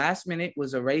at the last minute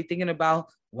was already thinking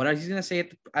about what he's going to say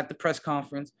at the press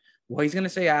conference, what he's going to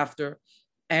say after.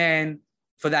 And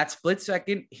for that split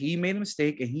second, he made a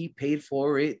mistake and he paid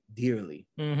for it dearly.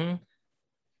 It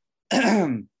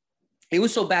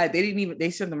was so bad. They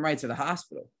sent him right to the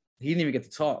hospital. He didn't even get to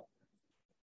talk.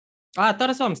 I thought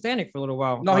I saw him standing for a little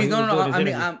while. No, I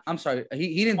mean, I'm sorry.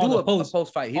 He didn't do a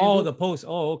post fight. The post.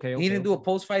 Oh, okay. He didn't do a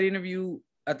post fight interview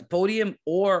at the podium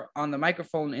or on the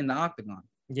microphone in the octagon.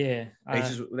 Yeah.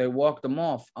 They walked them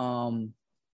off.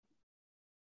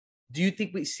 Do you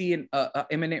think we see an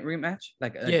imminent rematch?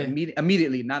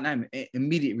 Immediately, not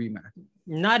immediate rematch.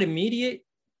 Not immediate.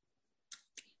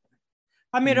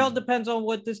 I mean, it all depends on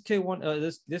what this kid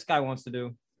this guy wants to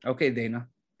do. Okay, Dana.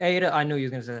 I knew he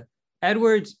was gonna say that.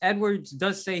 Edwards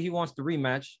does say he wants the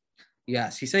rematch.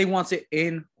 Yes, he said he wants it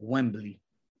in Wembley.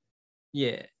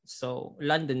 Yeah, so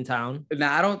London town.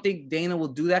 Now, I don't think Dana will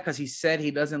do that because he said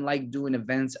he doesn't like doing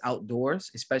events outdoors,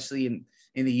 especially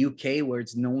in the UK where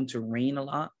it's known to rain a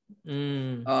lot.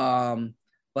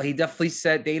 But he definitely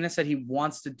said, Dana said he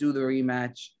wants to do the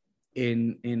rematch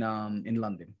in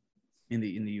London, in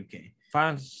the UK.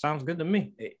 Fine, sounds good to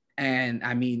me. And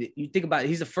I mean, you think about it,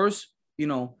 he's the first,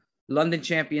 London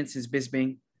champion since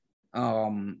Bisping.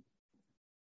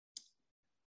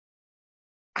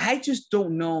 I just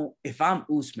don't know if I'm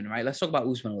Usman, right? Let's talk about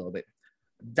Usman a little bit.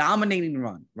 Dominating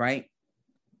run, right?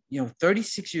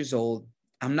 36 years old.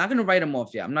 I'm not gonna write him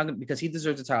off yet. I'm not gonna, because he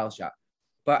deserves a title shot.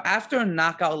 But after a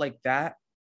knockout like that,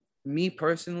 me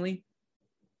personally,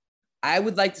 I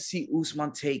would like to see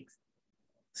Usman take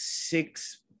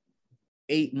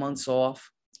 6-8 months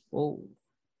off. Oh,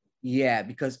 yeah,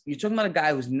 because you're talking about a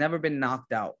guy who's never been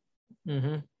knocked out.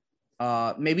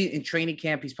 Mm-hmm. Maybe in training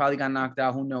camp he's probably got knocked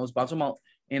out. Who knows? But I'm talking about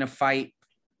in a fight,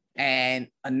 and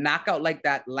a knockout like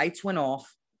that, lights went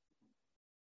off.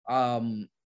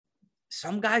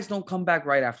 Some guys don't come back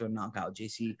right after a knockout,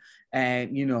 JC.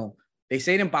 And they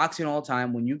say it in boxing all the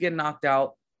time: when you get knocked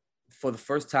out for the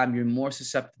first time, you're more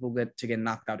susceptible to get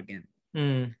knocked out again.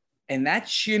 Mm. And that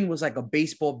shin was like a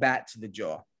baseball bat to the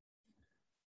jaw.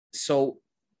 So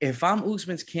if I'm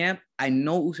Usman's camp, I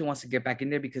know Usman wants to get back in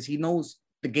there because he knows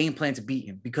the game plan to beat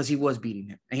him, because he was beating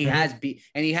him, and he has beat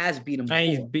him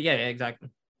before. Yeah, exactly.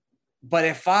 But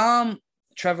if I'm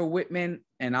Trevor Whitman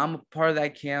and I'm a part of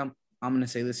that camp, I'm gonna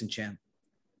say, listen, champ,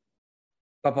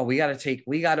 Papa,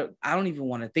 I don't even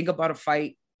want to think about a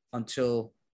fight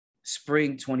until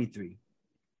spring 23.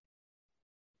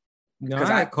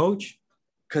 Because coach.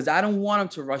 Because I don't want him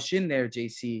to rush in there,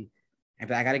 JC, and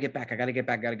be like, I gotta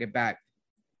get back.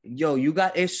 Yo,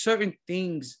 it's certain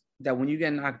things that when you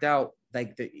get knocked out,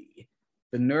 like the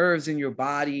nerves in your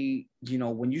body,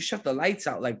 when you shut the lights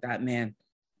out like that, man,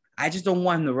 I just don't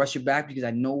want him to rush it back, because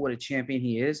I know what a champion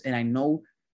he is, and I know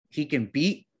he can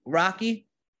beat Rocky.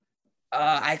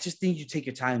 I just think you take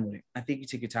your time with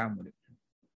it.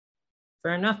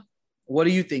 Fair enough. What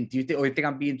do you think? Or you think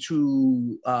I'm being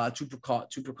too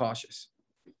precautious?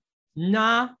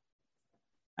 Nah.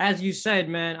 As you said,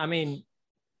 man, I mean,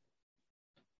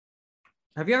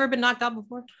 have you ever been knocked out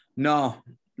before? No,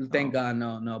 thank God,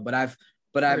 no. But I've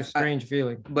strange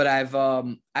feeling. But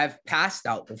I've passed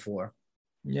out before.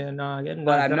 Yeah, no,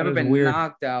 but I've never been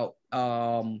knocked out.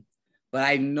 But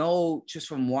I know just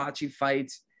from watching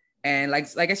fights, and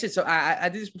like I said, so I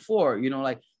did this before.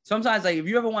 Like sometimes, like if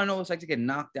you ever want to know what it's like to get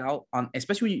knocked out on,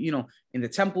 especially in the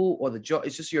temple or the jaw,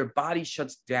 it's just your body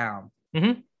shuts down.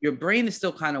 Mm-hmm. Your brain is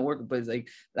still kind of working, but it's like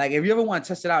if you ever want to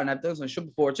test it out, and I've done this on the show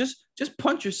before, just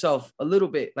punch yourself a little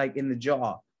bit, like in the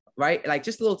jaw, right? Like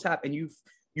just a little tap, and you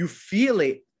feel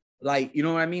it, like, you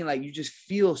know what I mean? Like you just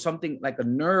feel something like a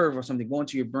nerve or something going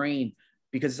to your brain,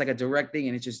 because it's like a direct thing,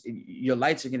 and it's just your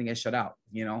lights are gonna get shut out.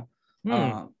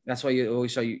 That's why you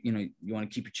always you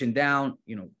want to keep your chin down,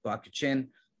 block your chin,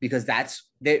 because that's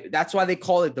why they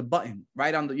call it the button,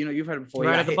 right on the, you've heard it before.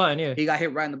 Right at the button, yeah. He got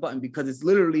hit right on the button, because it's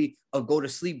literally a go to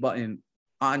sleep button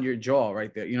on your jaw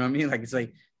right there. You know what I mean? Like it's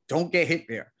like, don't get hit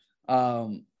there.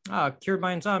 Cured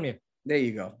by insomnia. There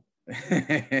you go.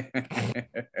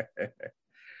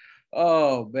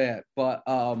 Oh man, but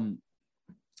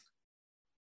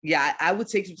yeah, I would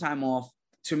take some time off.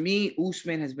 To me,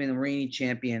 Usman has been the reigning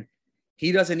champion.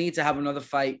 He doesn't need to have another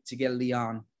fight to get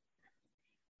Leon.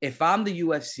 If I'm the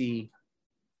UFC,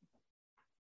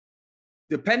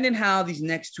 depending how these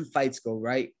next two fights go,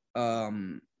 right?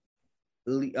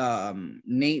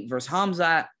 Nate versus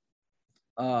Hamzat,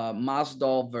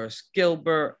 Masvidal versus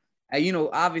Gilbert. And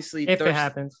obviously, if it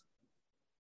happens,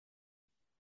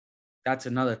 that's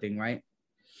another thing, right?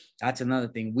 That's another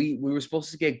thing. We were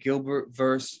supposed to get Gilbert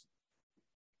versus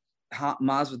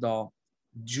Masvidal.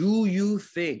 Do you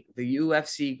think the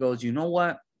UFC goes, you know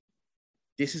what?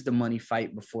 This is the money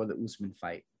fight before the Usman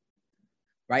fight,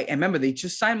 right? And remember, they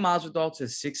just signed Masvidal to a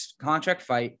 6-contract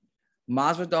fight.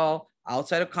 Masvidal,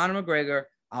 outside of Conor McGregor,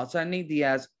 outside of Nate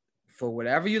Diaz, for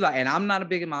whatever you like. And I'm not a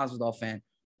big Masvidal fan,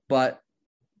 but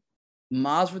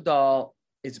Masvidal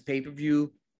is a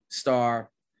pay-per-view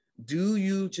star. Do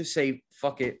you just say,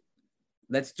 fuck it,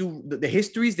 let's do the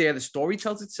history's there, the story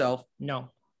tells itself?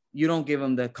 No. You don't give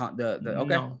him the okay.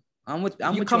 No. I'm with you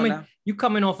on that. You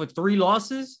coming off of 3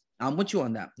 losses? I'm with you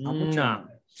on that.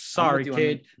 Sorry,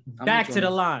 kid. Back to the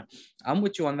line. I'm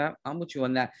with you on that.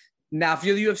 Now, if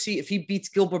you're the UFC, if he beats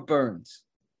Gilbert Burns,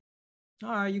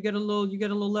 all right, you get a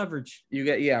little leverage.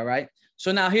 Right.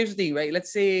 So now here's the thing, right?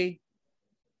 Let's say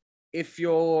if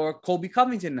you're Colby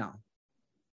Covington now,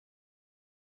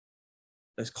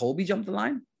 does Colby jump the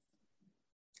line?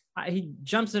 He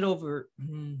jumps it over.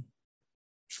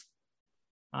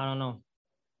 I don't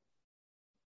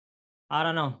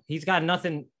know. He's got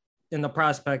nothing in the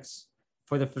prospects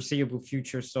for the foreseeable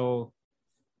future, so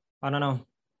I don't know.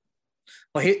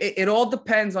 But it all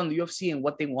depends on the UFC and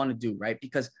what they want to do, right?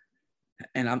 Because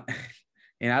and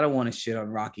I don't want to shit on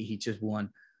Rocky. He just won.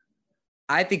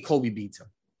 I think Colby beats him.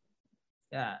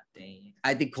 Yeah, dang.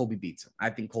 I think Colby beats him. I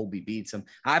think Colby beats him.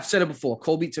 I've said it before.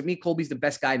 Colby's the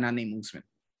best guy not named Usman.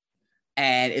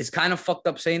 And it's kind of fucked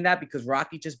up saying that because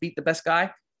Rocky just beat the best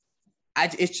guy.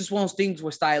 It's just one of those things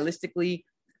where stylistically,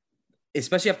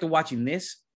 especially after watching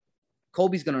this,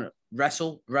 Colby's gonna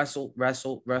wrestle. But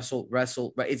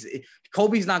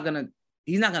Colby's not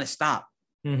gonna stop.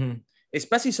 Mm-hmm.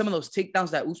 Especially some of those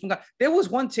takedowns that Usman got. There was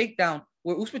one takedown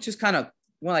where Usman just kind of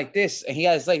went like this, and he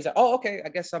had his legs. Like, oh, okay, I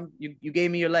guess you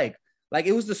gave me your leg. Like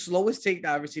it was the slowest takedown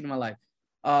I've ever seen in my life.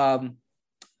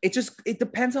 It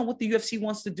depends on what the UFC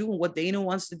wants to do and what Dana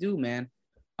wants to do, man.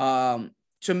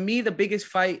 To me, the biggest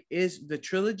fight is the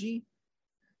trilogy,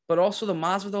 but also the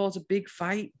Masvidal is a big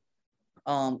fight.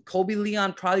 Colby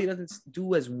Leon probably doesn't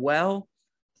do as well.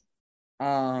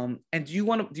 And do you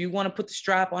want to put the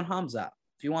strap on Khamzat?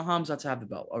 Do you want Khamzat to have the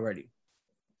belt already?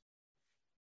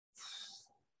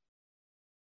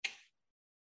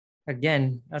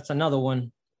 Again, that's another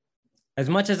one. As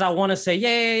much as I want to say,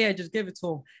 yeah, just give it to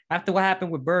him. After what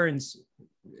happened with Burns,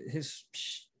 his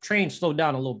train slowed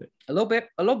down a little bit. A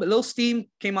little steam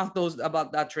came out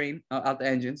about that train, out the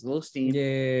engines, a little steam.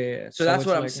 Yeah. So that's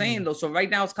what I'm saying, though. So right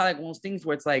now it's kind of like one of those things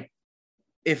where it's like,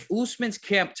 if Usman's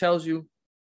camp tells you,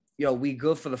 yo, we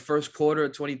good for the first quarter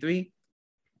of 23,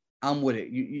 I'm with it.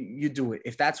 You do it.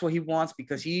 If that's what he wants,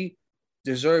 because he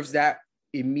deserves that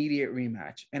immediate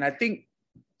rematch. And I think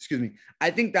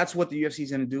that's what the UFC is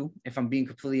going to do, if I'm being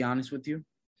completely honest with you.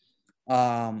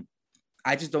 I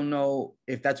just don't know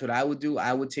if that's what I would do.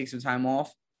 I would take some time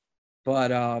off. But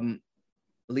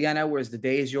Leon Edwards, the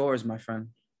day is yours, my friend.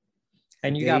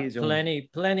 And you got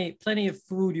plenty of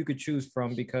food you could choose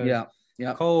from, because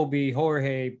Colby,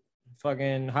 Jorge,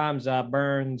 fucking Khamzat,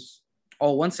 Burns.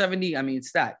 Oh, 170. I mean,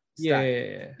 it's that. Yeah.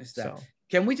 It's that. So.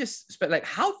 Can we just spend, like,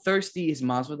 how thirsty is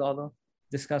Masvidal though?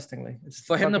 Disgustingly. It's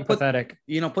for him to put pathetic.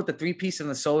 Put the 3-piece in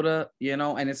the soda,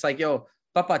 and it's like, yo,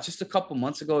 Papa, just a couple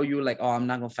months ago, you were like, oh, I'm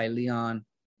not gonna fight Leon.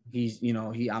 He's,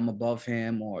 I'm above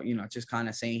him, or just kind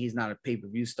of saying he's not a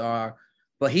pay-per-view star.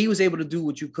 But he was able to do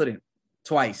what you couldn't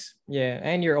twice. Yeah,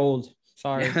 and you're old.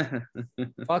 Sorry.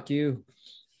 Fuck you.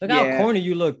 Look how corny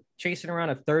you look chasing around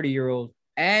a 30-year-old.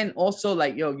 And also,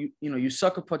 like, yo, you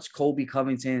sucker punch Colby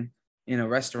Covington in a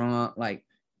restaurant. Like,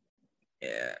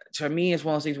 to me, it's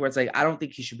one of those things where it's like, I don't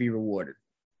think he should be rewarded.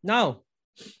 No.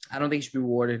 I don't think he should be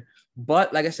rewarded.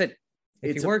 But like I said,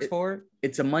 if he works for it.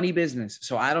 It's a money business.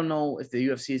 So I don't know if the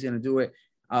UFC is going to do it.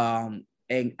 And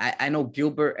I know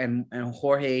Gilbert and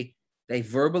Jorge, they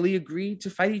verbally agreed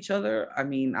to fight each other. I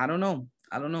mean, I don't know,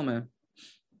 man.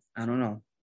 I don't know.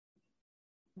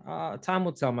 Time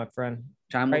will tell, my friend.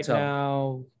 Time will tell. Right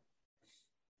now,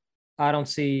 I don't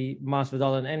see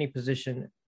Masvidal in any position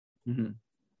to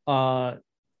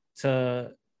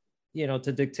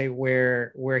dictate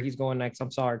where he's going next.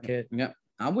 I'm sorry, kid. Yeah,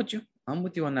 I'm with you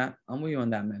on that.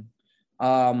 Man.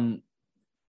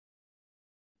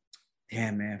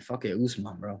 Damn, man, fuck it,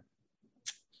 Usman, bro.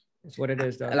 It's what it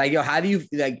is, though. Like, yo, how do you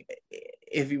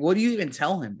what do you even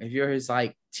tell him if you're his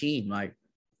team? Like,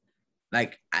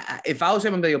 if I was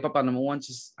him, I'm like, yo, Papa, number one,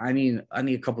 just I need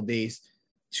a couple days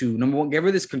to, number one, get rid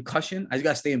of this concussion. I just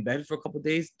gotta stay in bed for a couple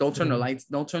days. Don't turn the lights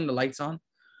on.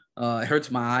 It hurts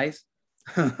my eyes.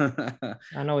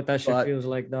 I know what that shit feels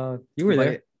like, dog. You were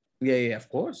there. Yeah, of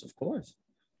course.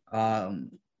 I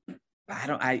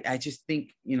just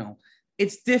think,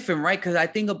 it's different, right? Because I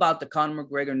think about the Conor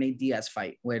McGregor Nate Diaz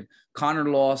fight when Conor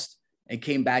lost and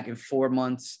came back in 4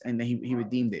 months, and then he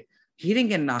redeemed it. He didn't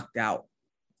get knocked out.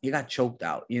 He got choked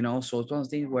out, So it's one of those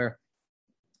things where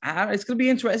it's gonna be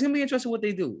interesting. It's gonna be interesting what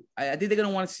they do. I think they're gonna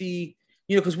want to see,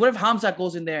 because what if Khamzat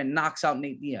goes in there and knocks out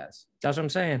Nate Diaz? That's what I'm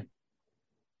saying.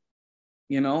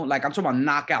 Like, I'm talking about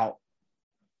knockout.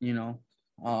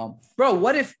 Bro,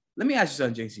 what if? Let me ask you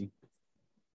something, JC.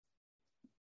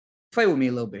 Play with me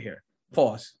a little bit here.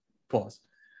 Pause.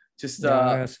 Just look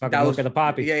at the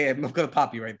poppy. Yeah, look at the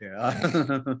poppy right there.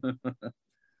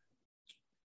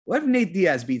 What if Nate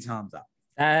Diaz beats Khamzat?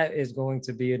 That is going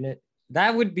to be in it.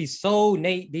 That would be so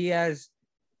Nate Diaz.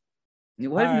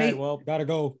 What if Nate? Well, gotta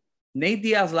go. Nate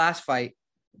Diaz last fight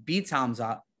beats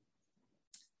Khamzat,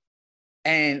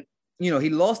 and he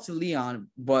lost to Leon,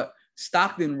 but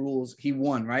Stockton rules he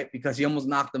won, right? Because he almost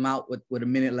knocked him out with a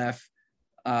minute left.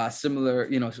 Similar,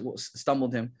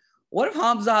 stumbled him. What if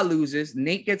Khamzat loses?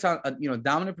 Nate gets on a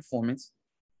dominant performance.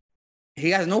 He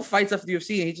has no fights after the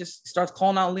UFC, and he just starts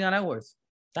calling out Leon Edwards.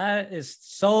 That is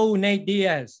so Nate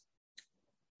Diaz.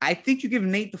 I think you give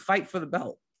Nate the fight for the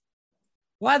belt.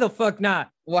 Why the fuck not?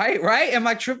 Why? Right? Am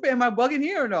I tripping? Am I bugging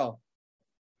here or no?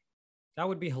 That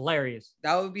would be hilarious.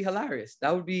 That would be hilarious.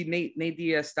 That would be Nate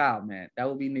Diaz style, man. That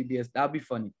would be Nate Diaz. That would be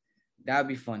funny. That would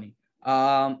be funny.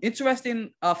 Interesting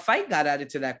fight got added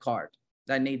to that card.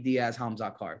 That Nate Diaz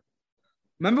Hamzat card.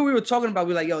 Remember we were talking about,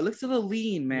 we were like, yo, it looks a little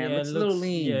lean, man. Looks a little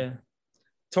lean. Yeah.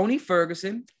 Tony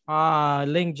Ferguson.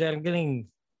 Ling Jangling.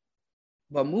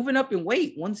 But moving up in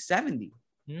weight, 170.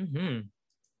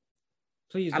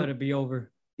 Please let it be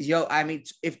over. Yo, I mean,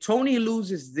 if Tony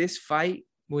loses this fight,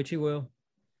 which he will,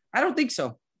 I don't think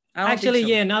so. Actually,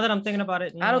 yeah. Now that I'm thinking about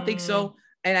it, I don't think so.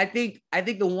 And I think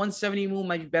the 170 move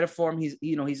might be better for him. He's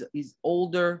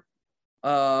older. Get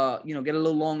a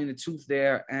little long in the tooth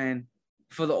there. And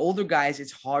for the older guys,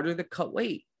 it's harder to cut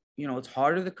weight. It's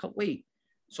harder to cut weight.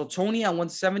 So Tony at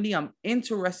 170, I'm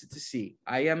interested to see.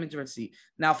 I am interested to see.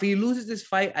 Now, if he loses this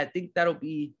fight, I think that'll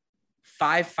be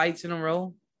 5 fights in a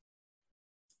row.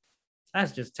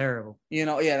 That's just terrible.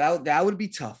 That would be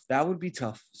tough. That would be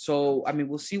tough. So, I mean,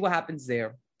 we'll see what happens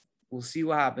there. One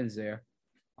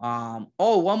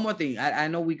more thing. I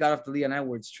know we got off the Leon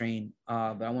Edwards train,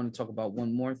 but I want to talk about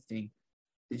one more thing.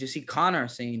 Did you see Conor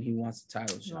saying he wants the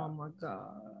title shot? Oh, my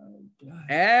God.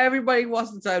 Everybody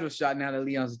wants the title shot now that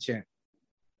Leon's a champ.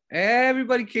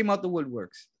 Everybody came out the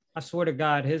woodworks. I swear to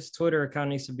God, his Twitter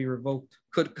account needs to be revoked.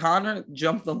 Could Conor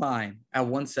jump the line at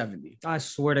 170? I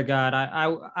swear to God,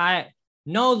 I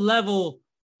no level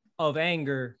of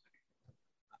anger.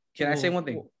 Can I say one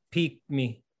thing? Pique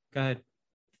me. Go ahead.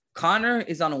 Conor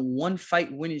is on a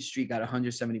 1-fight winning streak at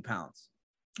 170 pounds.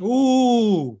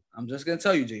 Ooh. I'm just going to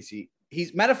tell you, JC.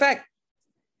 Matter of fact,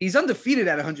 he's undefeated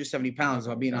at 170 pounds,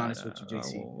 if I'm being honest with you,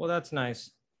 JC. Well, that's nice.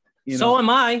 So am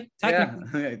I,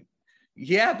 technically.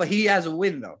 Yeah, but he has a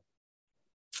win, though.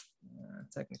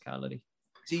 Technicality.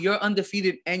 See, you're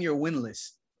undefeated and you're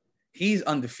winless. He's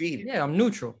undefeated. Yeah, I'm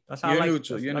neutral. That's how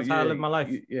neutral. That's how I live my life.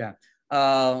 Yeah.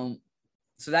 So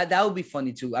that would be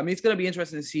funny too. I mean, it's gonna be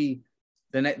interesting to see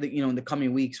in the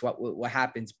coming weeks what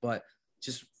happens. But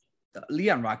just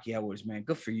Leon Rocky Edwards, man,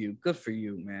 good for you,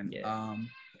 man. Yeah.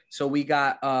 So we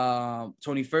got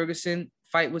Tony Ferguson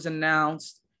fight was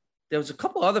announced. There was a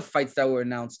couple other fights that were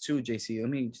announced too. JC, let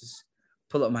me just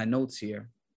pull up my notes here.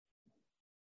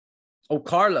 Oh,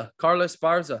 Carla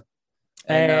Esparza.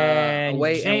 And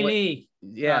Lee.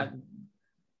 Yeah.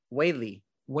 Weili.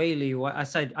 I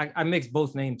said I mixed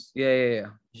both names.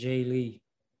 Yeah. Jay Lee.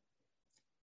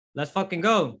 Let's fucking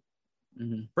go.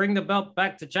 Mm-hmm. Bring the belt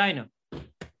back to China.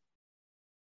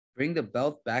 Bring the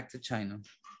belt back to China.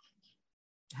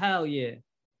 Hell yeah.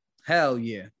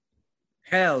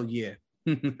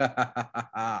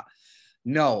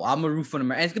 No, I'm a root for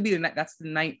them. And it's gonna be that's the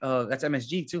night. That's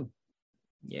MSG too.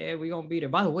 Yeah, we gonna be there.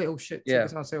 By the way, oh shit,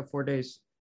 it's on sale 4 days.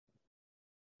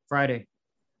 Friday.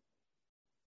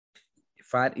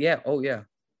 Yeah. Oh yeah.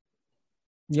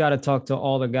 You gotta talk to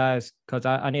all the guys because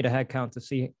I need a head count to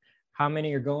see how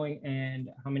many are going and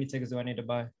how many tickets do I need to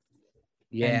buy.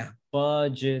 Yeah. And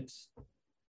budgets.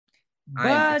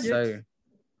 I'm excited.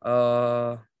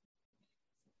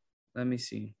 Let me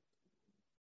see.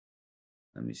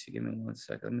 Give me 1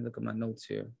 second. Let me look at my notes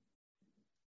here.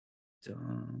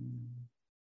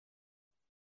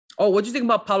 Oh, what'd you think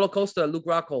about Paulo Costa, Luke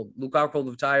Rockhold? Luke Rockhold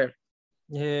retired.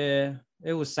 Yeah,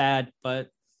 it was sad,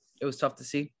 but it was tough to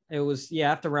see. It was,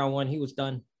 after round 1, he was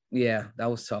done. Yeah,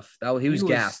 that was tough. He was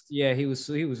gassed. Yeah, he was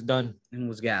done. He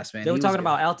was gassed, man. They were talking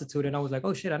about altitude, and I was like,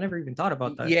 oh shit, I never even thought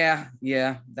about that. Yeah,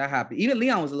 that happened. Even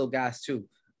Leon was a little gassed too.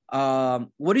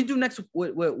 What do you do next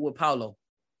with Paulo?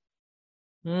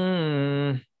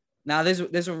 Now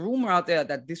there's a rumor out there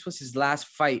that this was his last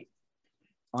fight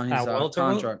on his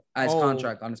contract.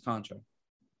 On his contract.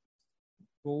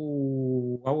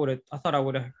 Oh, I thought I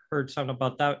would have heard something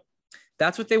about that.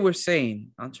 That's what they were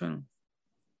saying. I'm trying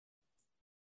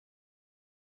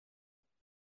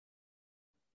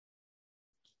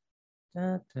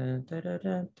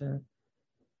to.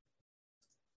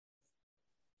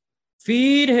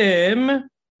 Feed him.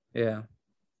 Yeah.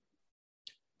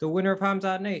 The winner of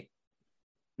Hamzat Nate.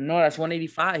 No, that's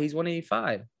 185. He's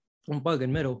 185. I'm bugging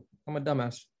middle. I'm a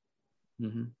dumbass.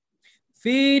 Mm-hmm.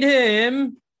 Feed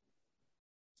him.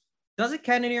 Doesn't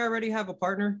Kennedy already have a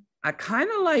partner? I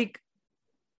kind of like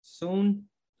soon.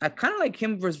 I kind of like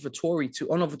him versus Vettori too.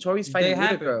 Oh no, Vittori's fighting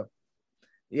Whitaker.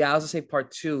 Yeah, I was gonna say part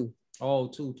 2. Oh,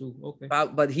 two. Okay.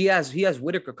 But he has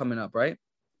Whitaker coming up, right?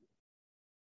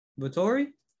 Vettori?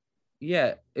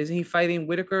 Yeah, isn't he fighting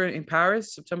Whitaker in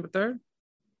Paris, September 3rd?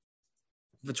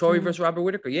 Vettori versus Robert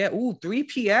Whitaker. Yeah. Ooh, 3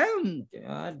 p.m.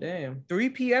 God damn. 3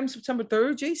 p.m. September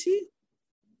 3rd, JC?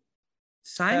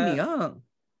 Sign me up.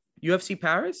 UFC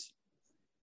Paris?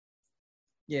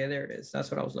 Yeah, there it is.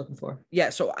 That's what I was looking for. Yeah,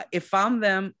 so if I'm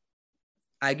them,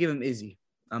 I give him Izzy.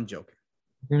 I'm joking.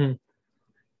 Mm-hmm.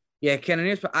 Yeah,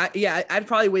 Cannoniers. But I'd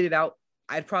probably wait it out.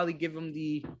 I'd probably give him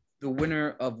the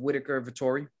winner of Whitaker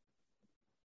Vettori.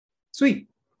 Sweet.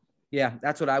 Yeah,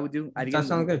 that's what I would do. That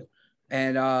sounds good.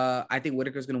 And I think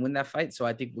Whitaker's going to win that fight. So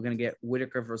I think we're going to get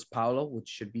Whitaker versus Paulo, which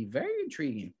should be very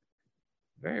intriguing.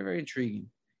 Very, very intriguing.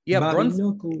 Yeah,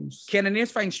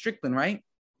 Cannoniers fighting Strickland, right?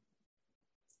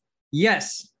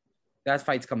 Yes. That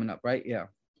fight's coming up, right? Yeah.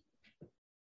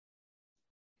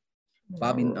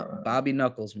 Bobby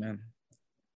Knuckles, man.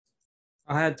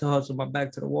 I had to hustle my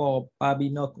back to the wall. Bobby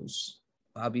Knuckles,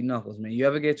 man. You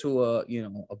ever get to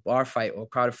a bar fight or a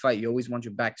crowded fight, you always want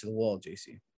your back to the wall,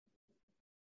 JC.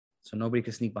 So nobody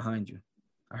can sneak behind you.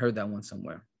 I heard that one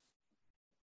somewhere.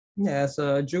 Yeah, it's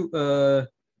a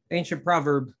ancient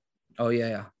proverb. Oh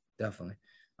yeah, definitely.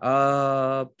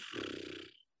 Oh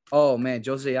man,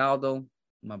 Jose Aldo,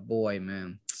 my boy,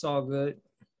 man. It's all good.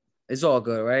 It's all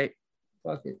good, right?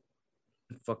 Fuck it.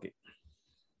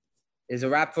 It's a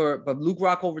wrap but Luke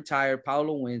Rockhold retired.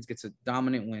 Paulo wins, gets a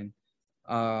dominant win.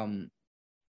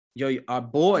 Yo, our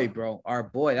boy, bro. Our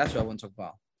boy. That's what I want to talk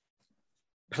about.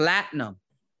 Platinum.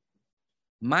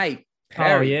 Mike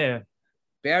Perry. Oh, yeah.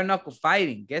 Bare knuckle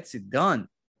fighting. Gets it done.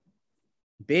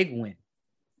 Big win.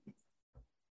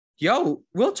 Yo,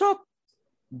 real talk.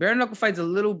 Bare knuckle fight's a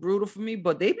little brutal for me,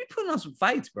 but they be putting on some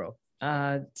fights, bro.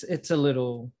 It's a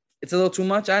little too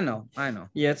much. I know.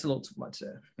 Yeah, it's a little too much.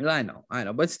 Yeah. I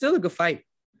know. But it's still a good fight.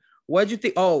 What'd you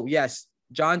think? Oh, yes.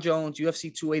 John Jones,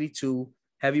 UFC 282,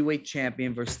 heavyweight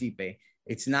champion versus Stipe.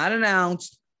 It's not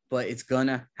announced, but it's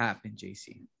gonna happen,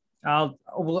 JC.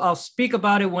 I'll speak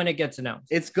about it when it gets announced.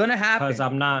 It's gonna happen. Because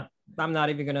I'm not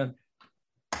even gonna.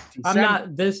 I'm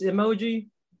not this emoji.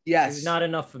 Yes. It's not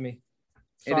enough for me.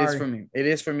 Sorry. It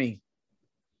is for me.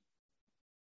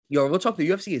 Yo, we'll talk. The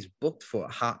UFC is booked for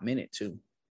a hot minute too.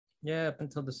 Yeah, up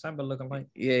until December, looking like.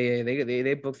 Yeah.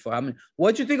 They booked for.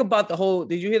 What'd you think about the whole?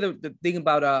 Did you hear the thing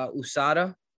about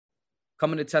USADA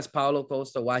coming to test Paulo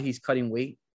Costa while he's cutting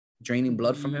weight, draining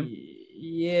blood from him?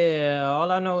 Yeah,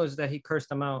 all I know is that he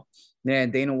cursed him out. Yeah,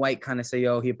 and Dana White kind of say,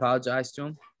 "Yo, he apologized to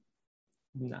him."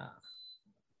 Nah.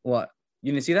 What?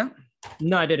 You didn't see that?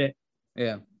 No, I didn't.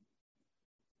 Yeah.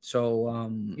 So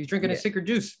he's drinking a secret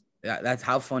juice. Yeah, that's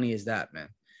how funny is that, man?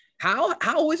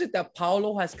 How is it that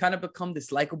Paulo has kind of become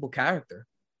this likable character?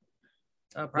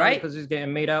 Probably because he's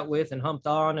getting made out with and humped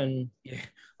on and yeah.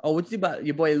 Oh, what you think about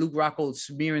your boy Luke Rockhold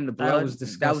smearing the blood? That was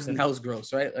disgusting. That was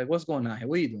gross, right? Like, what's going on here?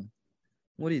 What are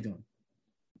you doing?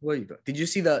 Did you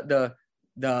see the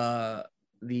Luke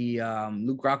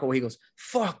Rockhold where he goes,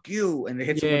 "Fuck you," and they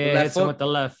hit him with the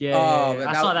left? Yeah.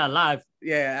 I saw that live.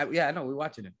 Yeah, I know. We're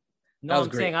watching it. No,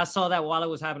 I'm saying I saw that while it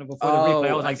was happening before the replay.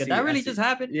 I was like, did that really just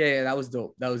happen? Yeah, that was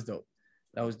dope.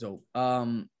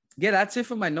 Yeah, that's it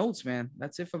for my notes, man.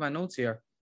 That's it for my notes here.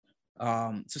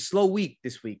 It's a slow week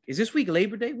this week. Is this week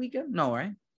Labor Day weekend? No,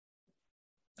 right?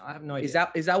 I have no idea.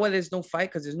 Is that why there's no fight?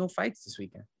 Because there's no fights this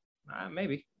weekend.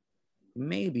 Maybe.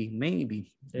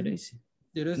 It is.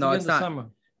 No, it's not. Summer.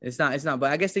 It's not.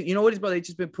 But I guess you know what it's about. They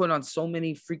just been putting on so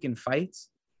many freaking fights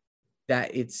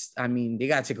that they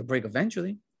gotta take a break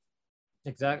eventually.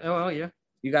 Exactly. Oh, yeah.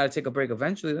 You gotta take a break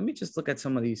eventually. Let me just look at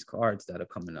some of these cards that are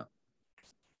coming up.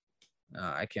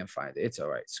 I can't find it. It's all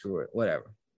right. Screw it.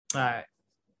 Whatever. All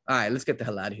right. Let's get the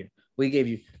hell out of here. We gave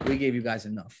you guys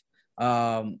enough.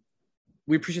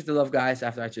 We appreciate the love, guys.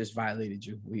 After I just violated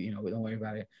you, we don't worry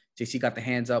about it. JC got the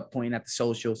hands up, pointing at the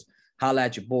socials. Holla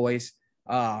at your boys.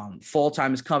 Fall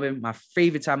time is coming. My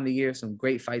favorite time of the year. Some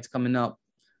great fights coming up.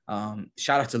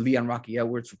 Shout out to Leon Rocky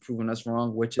Edwards for proving us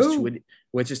wrong. Which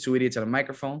is two idiots on a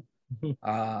microphone.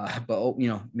 But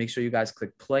make sure you guys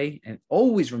click play and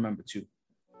always remember to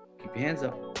keep your hands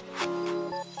up.